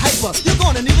 So hyper, you're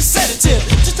gonna need a sedative.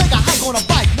 Just take a hike on a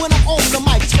bike when I'm on the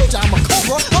mic. Told you I'm a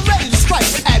cobra, I'm ready to strike.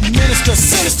 Administer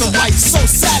sinister rights, so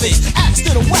savage. Axe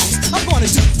to the wax, I'm gonna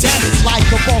do damage like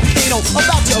a volcano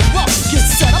about to erupt. Get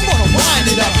set, I'm gonna wind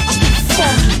it up. I'm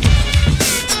funky.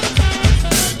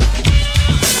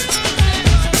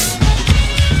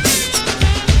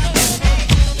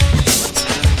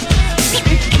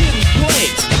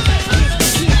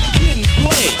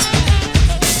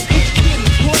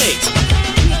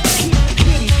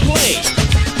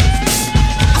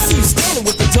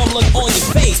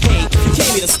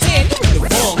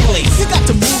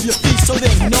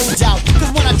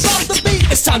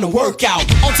 It's time to work out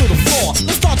onto the floor.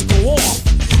 Let's start to go off.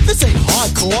 This ain't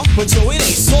hardcore, but yo, it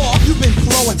ain't soft. You've been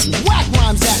throwing whack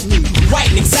rhymes at me. Right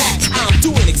and exact, I'm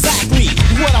doing exactly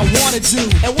what I wanna do.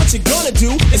 And what you're gonna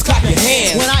do is clap your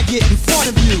hands when I get in front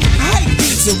of you. Hype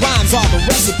beats and rhymes are the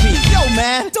recipe. Yo,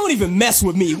 man, don't even mess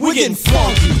with me. We're getting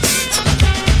funky.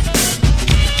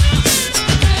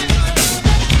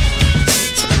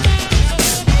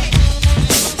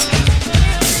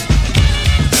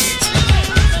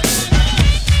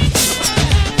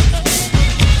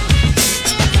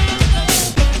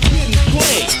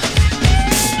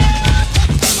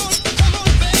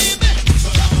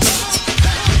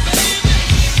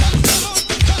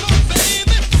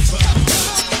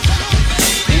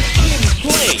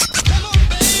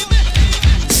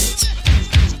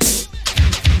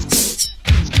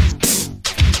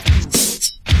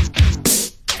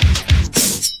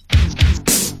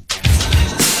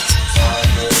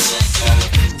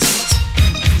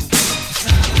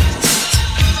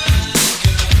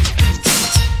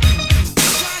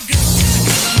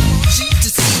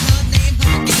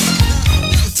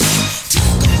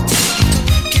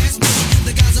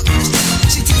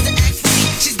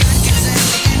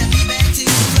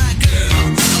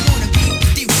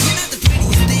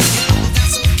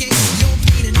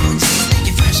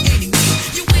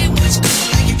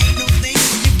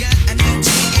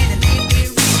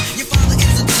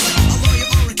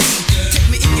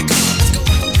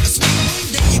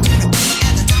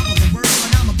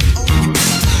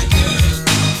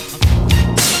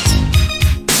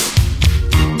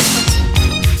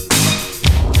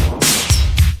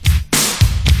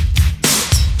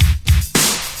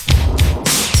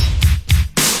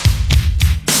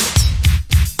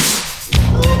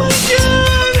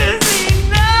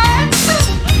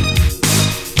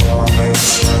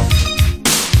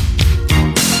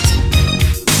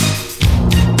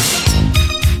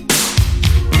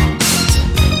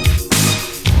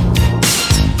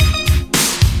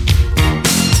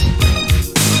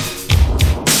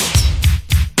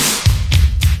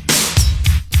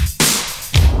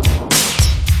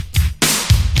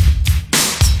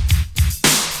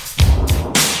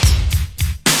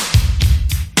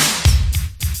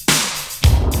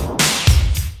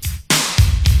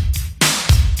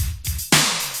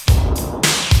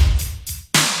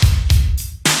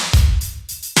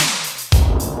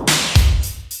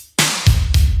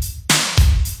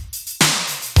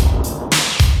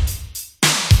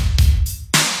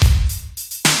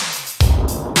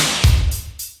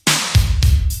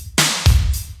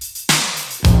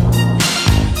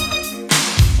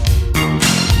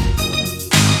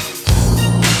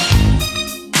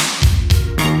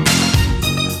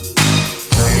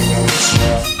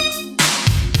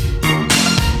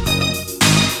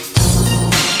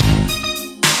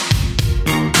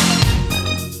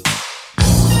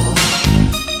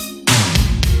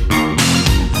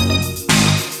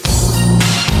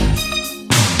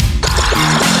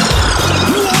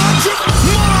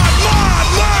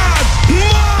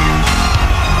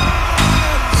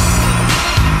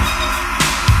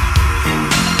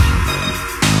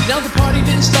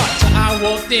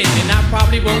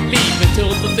 probably won't leave until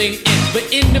the thing ends.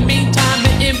 But in the meantime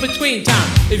and in between time,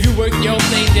 if you work your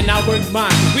thing, then I work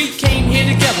mine. We came here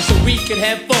together so we could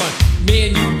have fun. Me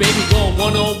and you, baby, going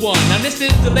one-on-one. Now this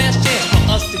is the last chance for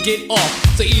us to get off.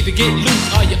 So either get loose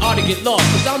or you ought to get lost.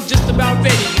 Cause I'm just about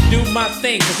ready to do my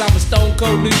thing. Cause I'm a stone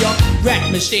cold New York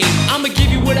rap machine. I'ma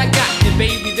give you what I got, and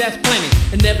baby, that's plenty.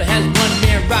 And never has one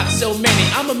man rock so many.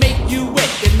 I'ma make you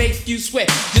wet and make you sweat,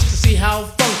 just to see how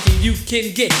funky you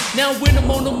can get. Now when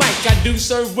I'm on the mic, I do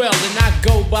serve well, and I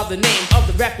go by the name of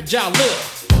the rapper y'all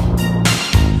love.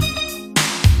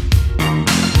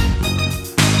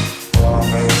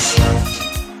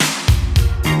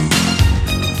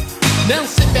 Now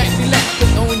sit back, relax,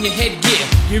 put on your headgear.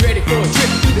 You ready for a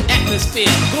trip through the atmosphere?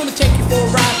 Gonna take you for a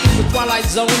ride through the twilight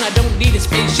zone. I don't need a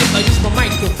spaceship, I use my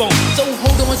microphone. So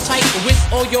hold on tight with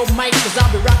all your might, cause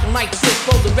I'll be rocking like this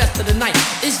for the rest of the night.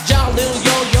 It's Ja Lil,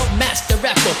 your master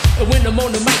rapper. And when I'm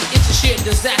on the mic, it's a sheer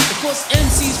disaster. Cause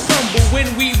MCs crumble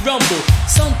when we rumble.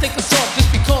 Some think I'm soft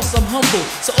just because I'm humble.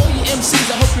 So all you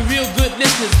MCs, I hope you're real good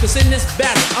listeners. Cause in this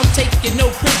battle, I'm taking no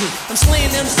prisoners. I'm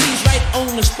slaying MCs right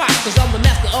on the spot. Cause I'm the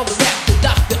master of the rap, the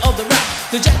doctor of the rap,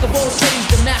 the jack of all trades,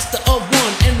 the master of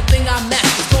one. And the thing I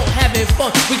master's called having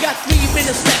fun. We got 3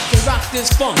 minutes left to rock this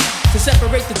funk, to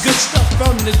separate the good stuff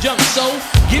from the junk. So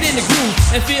get in the groove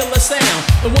and feel the sound.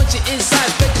 And once you're inside,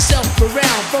 spread yourself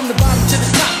around, from the bottom to the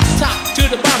top, top to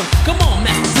the bottom. Come on,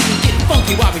 master, we can get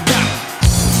funky while we got it.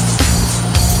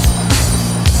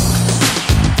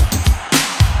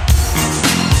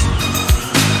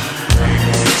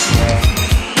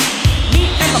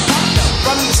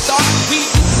 From the start, we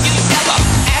get together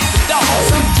at the door.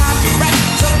 Sometimes we rap,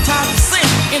 sometimes we sing.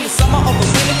 In the summer or the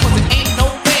winter, cause it ain't no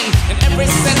thing. And ever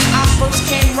since I first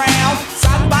came round,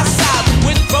 side by side,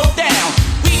 we would go down.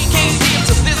 We came here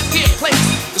to this here place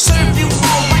to serve you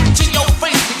all right to your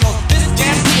face. Because this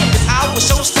jam here is our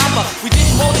showstopper. We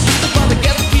didn't want to use the brother,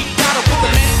 guess we got it. With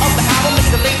the man of the hour, make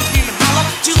the ladies scream and holler.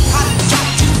 Too hot to drop,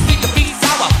 too sweet to be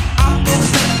sour. I'm gonna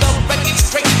set the record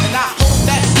straight, and I hope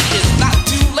that it is not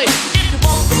too late.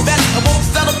 I won't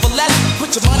settle for less.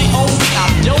 Put your money on me,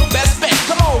 I'm your best bet.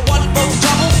 Come on, 1 for the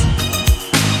trouble,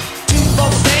 2 for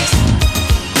the thanks,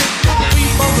 3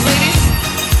 for the ladies,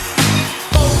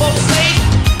 4 for the play.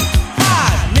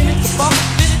 5 minutes of fun,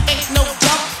 this ain't no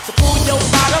jump. So pull your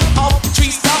bottom off the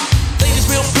tree stump. Ladies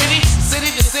real pretty,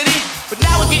 city to city. But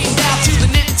now we're getting down to the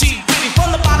nitty gritty.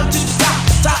 From the bottom to the top,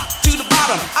 top to the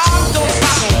bottom. I'm doing the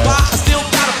bottom, why I still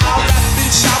got a power. Rap in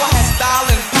the shower, has style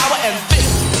and power. And this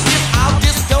is our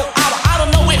disco hour. I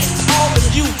don't know it, all of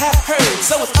you have heard.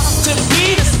 So it's up to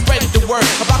me to spread the word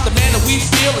about the man that we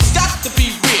feel. It's got to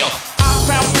be real. Our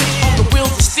crown prince on the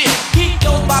wheels of steel. He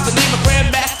goes by the name of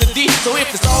Grandmaster D. So if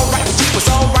it's alright with you, it's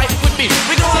alright with me.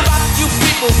 We're gonna rock you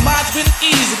people's minds with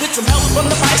ease, with some help from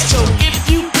the maestro, if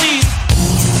you please.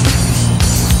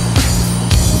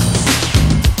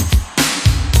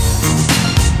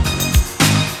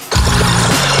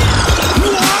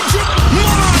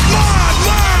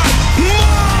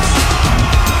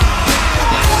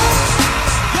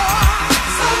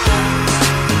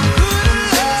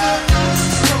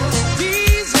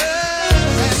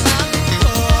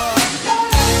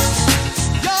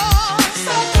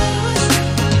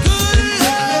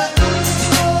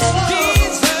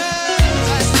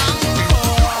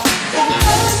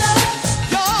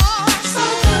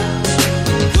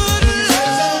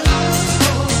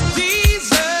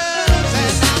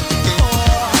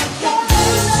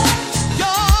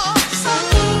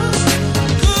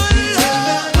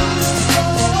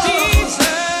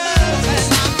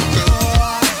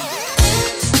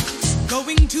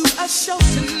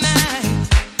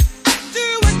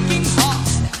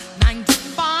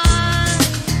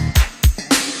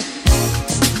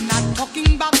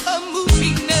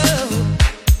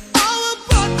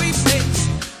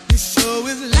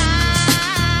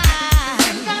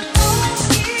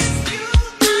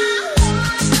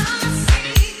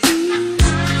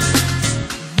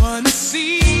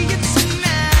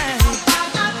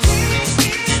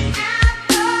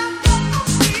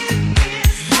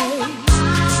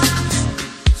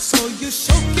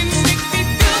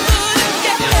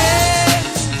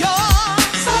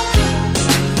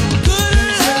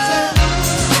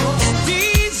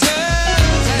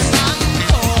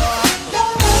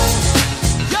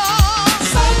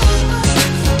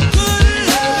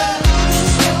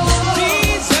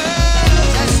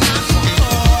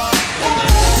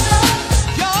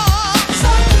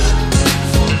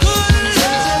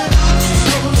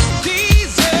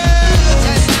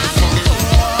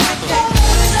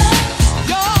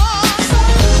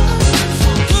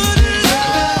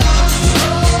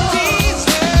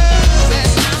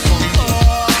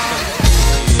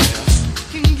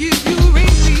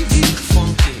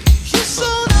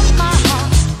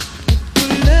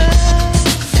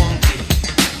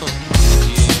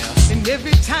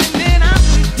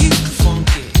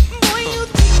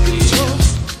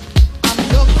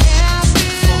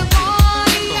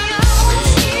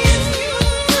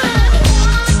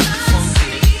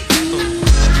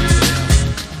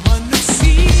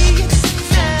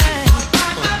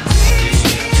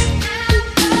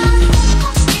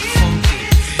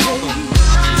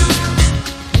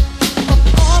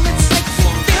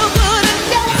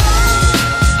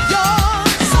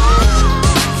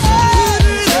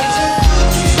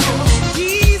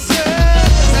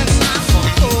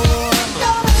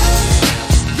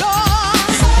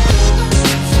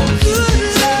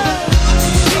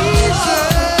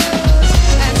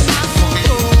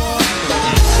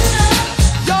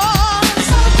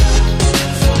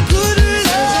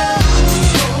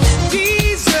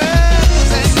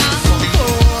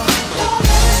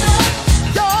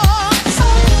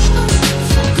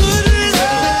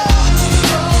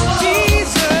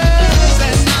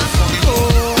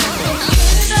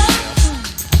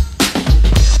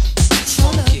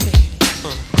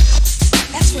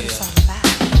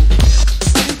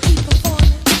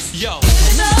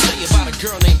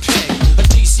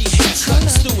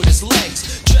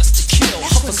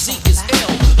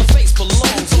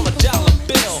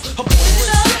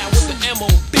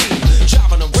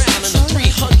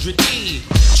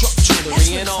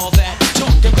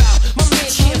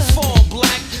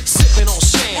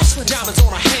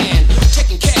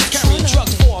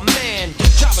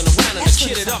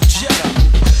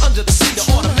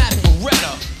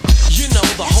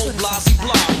 old blasey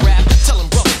blah rap. Telling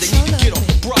brothers they need to get off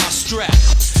the bra strap.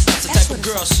 That's the type of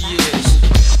girl she is.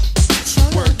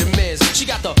 Word to Miz, she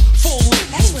got the full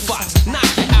length blue fox. Knock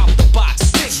you out the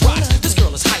box, big rocks. This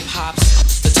girl is hype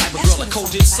hops. The type of girl that Cole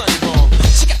did son wrong.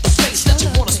 She got the face that you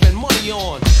wanna spend money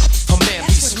on. Her man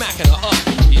be smacking her up,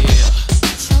 yeah.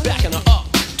 Backing her up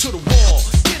to the wall.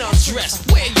 Get undressed,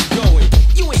 where you going?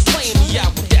 You ain't playing me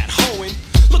out with that hoeing.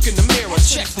 Look in the mirror,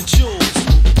 check the jewels.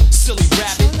 Silly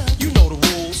rabbit, you know the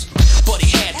rules. But he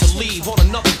had to leave on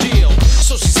another deal.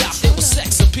 So she's out there with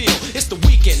sex appeal. It's the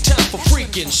weekend, time for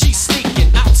freaking. She's sneaking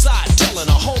outside, telling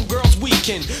her homegirls we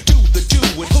can do the do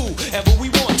with whoever we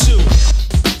want to.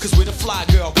 Cause we're the fly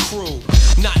girl crew.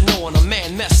 Not knowing a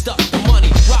man messed up the money.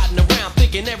 Riding around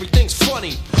thinking everything's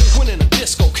funny. When in a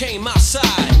disco came out